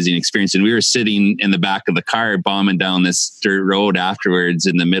really amazing experience. And we were sitting in the back of the car bombing down this dirt road afterwards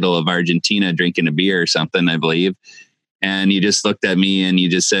in the middle of Argentina, drinking a beer or something, I believe. And you just looked at me and you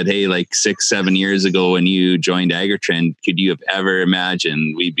just said, hey, like 6-7 years ago when you joined Agritrend, could you have ever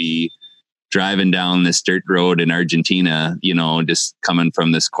imagined we'd be driving down this dirt road in Argentina, just coming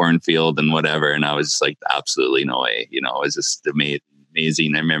from this cornfield and whatever? And I was like, absolutely no way. It was just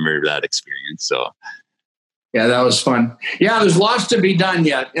amazing. I remember that experience. So yeah, that was fun. Yeah, there's lots to be done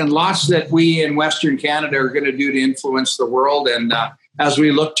yet, and lots that we in Western Canada are going to do to influence the world. And as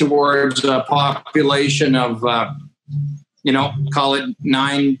we look towards a population of, call it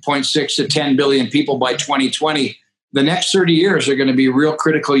 9.6 to 10 billion people by 2020, the next 30 years are going to be real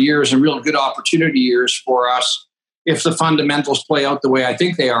critical years and real good opportunity years for us if the fundamentals play out the way I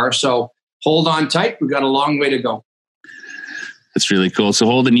think they are. So hold on tight. We've got a long way to go. That's really cool. So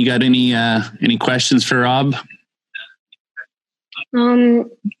Holden, you got any questions for Rob?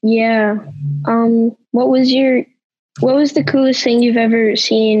 Yeah. What was the coolest thing you've ever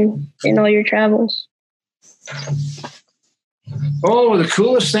seen in all your travels? Oh, the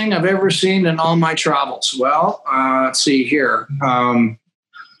coolest thing I've ever seen in all my travels. Well, let's see here.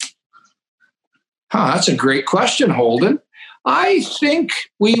 That's a great question, Holden. I think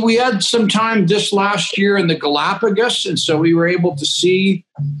we had some time this last year in the Galapagos, and so we were able to see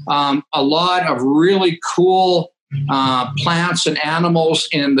a lot of really cool plants and animals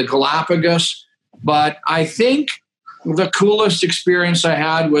in the Galapagos. But I think the coolest experience I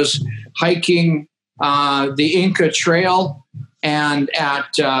had was hiking the Inca Trail, and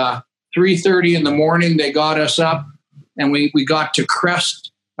at 3:30 in the morning, they got us up, and we got to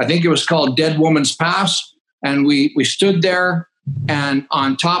crest, I think it was called Dead Woman's Pass. And we stood there and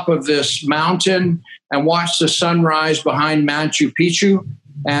on top of this mountain and watched the sunrise behind Machu Picchu.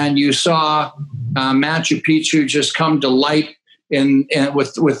 And you saw Machu Picchu just come to light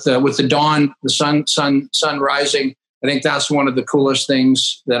with the dawn, the sun rising. I think that's one of the coolest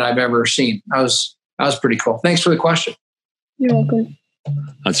things that I've ever seen. That was pretty cool. Thanks for the question. You're welcome.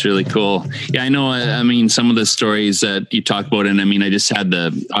 That's really cool. Yeah, I know. I mean, some of the stories that you talk about, and I mean, I just had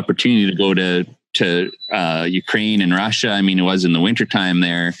the opportunity to go to Ukraine and Russia. I mean, it was in the wintertime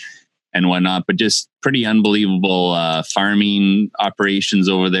there and whatnot, but just pretty unbelievable farming operations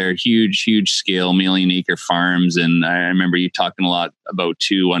over there. Huge scale, 1,000,000-acre farms. And I remember you talking a lot about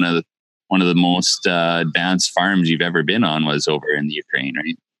too. One of the most advanced farms you've ever been on was over in the Ukraine,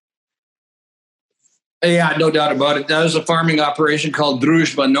 right? Yeah, no doubt about it. That was a farming operation called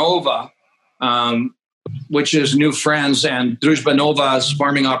Druzhba Nova, which is New Friends. And Druzhba Nova's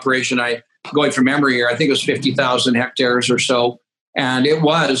farming operation, going from memory here, I think it was 50,000 hectares or so. And it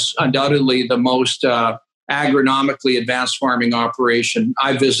was undoubtedly the most agronomically advanced farming operation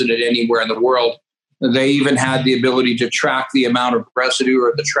I visited anywhere in the world. They even had the ability to track the amount of residue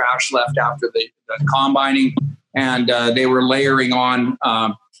or the trash left after the combining. And they were layering on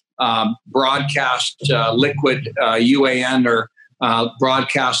broadcast liquid UAN or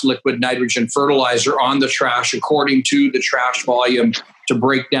broadcast liquid nitrogen fertilizer on the trash according to the trash volume to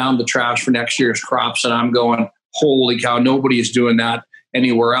break down the trash for next year's crops. And I'm going, holy cow, nobody is doing that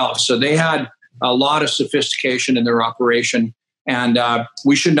anywhere else. So they had a lot of sophistication in their operation, and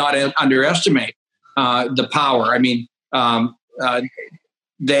we should not underestimate the power. I mean,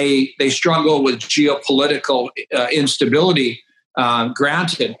 they struggle with geopolitical instability,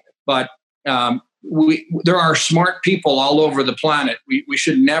 granted, but there are smart people all over the planet. We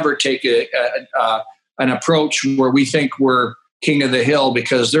should never take an approach where we think we're king of the hill,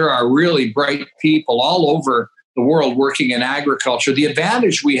 because there are really bright people all over the world working in agriculture. The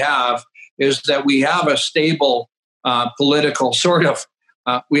advantage we have is that we have a stable political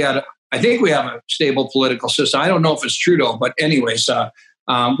I think we have a stable political system. I don't know if it's Trudeau, but anyways,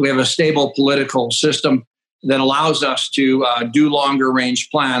 we have a stable political system that allows us to do longer range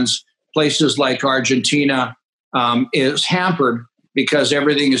plans. Places like Argentina is hampered because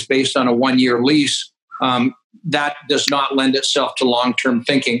everything is based on a 1-year lease. That does not lend itself to long-term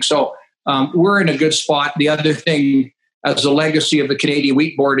thinking. So we're in a good spot. The other thing, as a legacy of the Canadian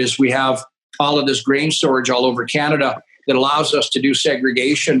Wheat Board, is we have all of this grain storage all over Canada that allows us to do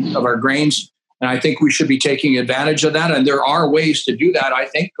segregation of our grains. And I think we should be taking advantage of that. And there are ways to do that, I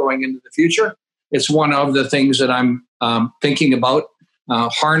think, going into the future. It's one of the things that I'm thinking about,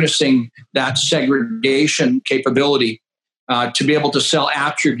 harnessing that segregation capability to be able to sell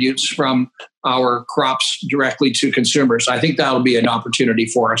attributes from our crops directly to consumers. I think that'll be an opportunity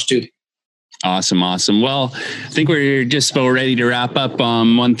for us too. Awesome. Well, I think we're just about ready to wrap up.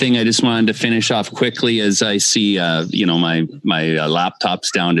 One thing I just wanted to finish off quickly as I see, my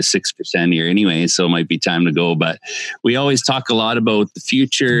laptop's down to 6% here anyway, so it might be time to go. But we always talk a lot about the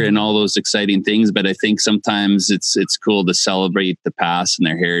future and all those exciting things. But I think sometimes it's cool to celebrate the past and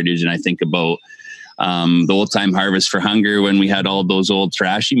their heritage. And I think about the old time Harvest for Hunger, when we had all those old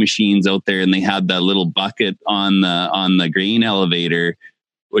thrashing machines out there, and they had that little bucket on the grain elevator,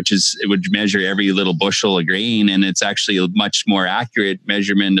 it would measure every little bushel of grain, and it's actually a much more accurate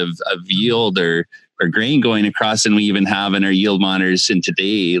measurement of yield or grain going across than we even have in our yield monitors in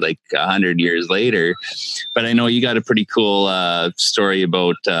today, like 100 years later. But I know you got a pretty cool story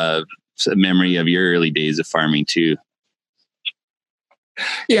about a memory of your early days of farming too.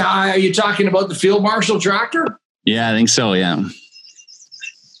 Yeah, are you talking about the Field Marshal tractor? Yeah, I think so, yeah.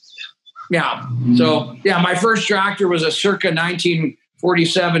 Yeah, so my first tractor was a circa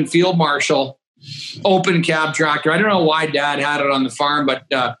 1947 Field Marshal open cab tractor. I don't know why Dad had it on the farm, but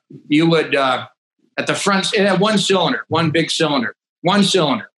you would, at the front, it had one cylinder, one big cylinder,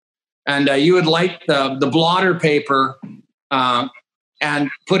 and you would light the blotter paper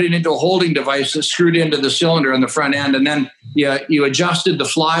and put it into a holding device that screwed into the cylinder on the front end. And then you adjusted the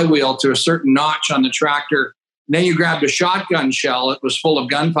flywheel to a certain notch on the tractor. And then you grabbed a shotgun shell. It was full of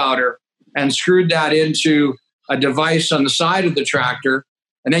gunpowder, and screwed that into a device on the side of the tractor.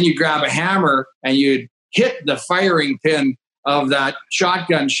 And then you grab a hammer and you'd hit the firing pin of that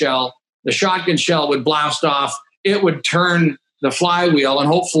shotgun shell, the shotgun shell would blast off. It would turn the flywheel, and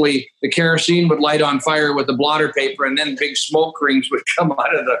hopefully the kerosene would light on fire with the blotter paper, and then big smoke rings would come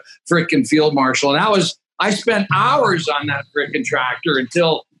out of the frickin' field marshal. And I spent hours on that frickin' tractor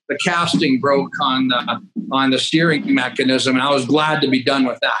until the casting broke on the steering mechanism, and I was glad to be done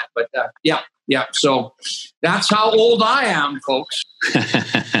with that. But yeah. So that's how old I am, folks.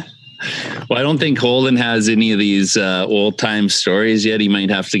 Well, I don't think Holden has any of these old time stories yet. He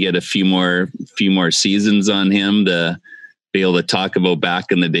might have to get a few more seasons on him to be able to talk about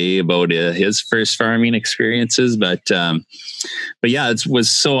back in the day about his first farming experiences. But yeah, it was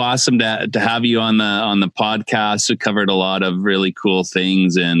so awesome to have you on the podcast. We covered a lot of really cool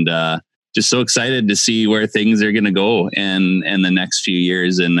things, and just so excited to see where things are going to go and the next few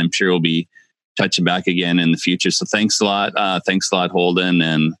years. And I'm sure we'll be touching back again in the future. So thanks a lot. Thanks a lot, Holden,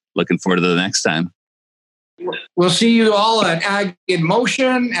 and looking forward to the next time. We'll see you all at Ag in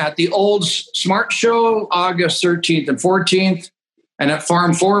Motion, at the Olds Smart Show, August 13th and 14th, and at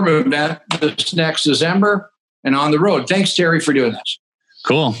Farm Forum event this next December, and on the road. Thanks, Terry, for doing this.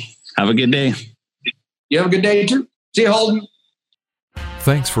 Cool. Have a good day. You have a good day, too. See you, Holden.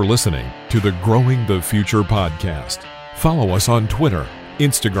 Thanks for listening to the Growing the Future podcast. Follow us on Twitter,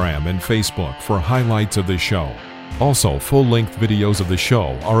 Instagram, and Facebook for highlights of the show. Also, full-length videos of the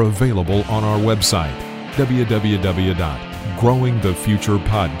show are available on our website,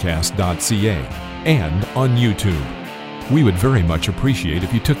 www.growingthefuturepodcast.ca, and on YouTube. We would very much appreciate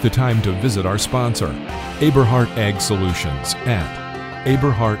if you took the time to visit our sponsor, Aberhart Ag Solutions, at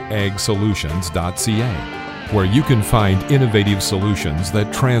aberhartagsolutions.ca, where you can find innovative solutions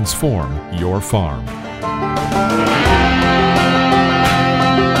that transform your farm.